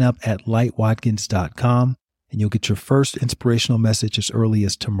sign up at lightwatkins.com and you'll get your first inspirational message as early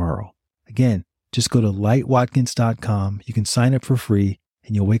as tomorrow. Again, just go to lightwatkins.com. You can sign up for free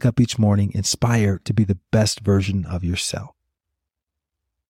and you'll wake up each morning inspired to be the best version of yourself.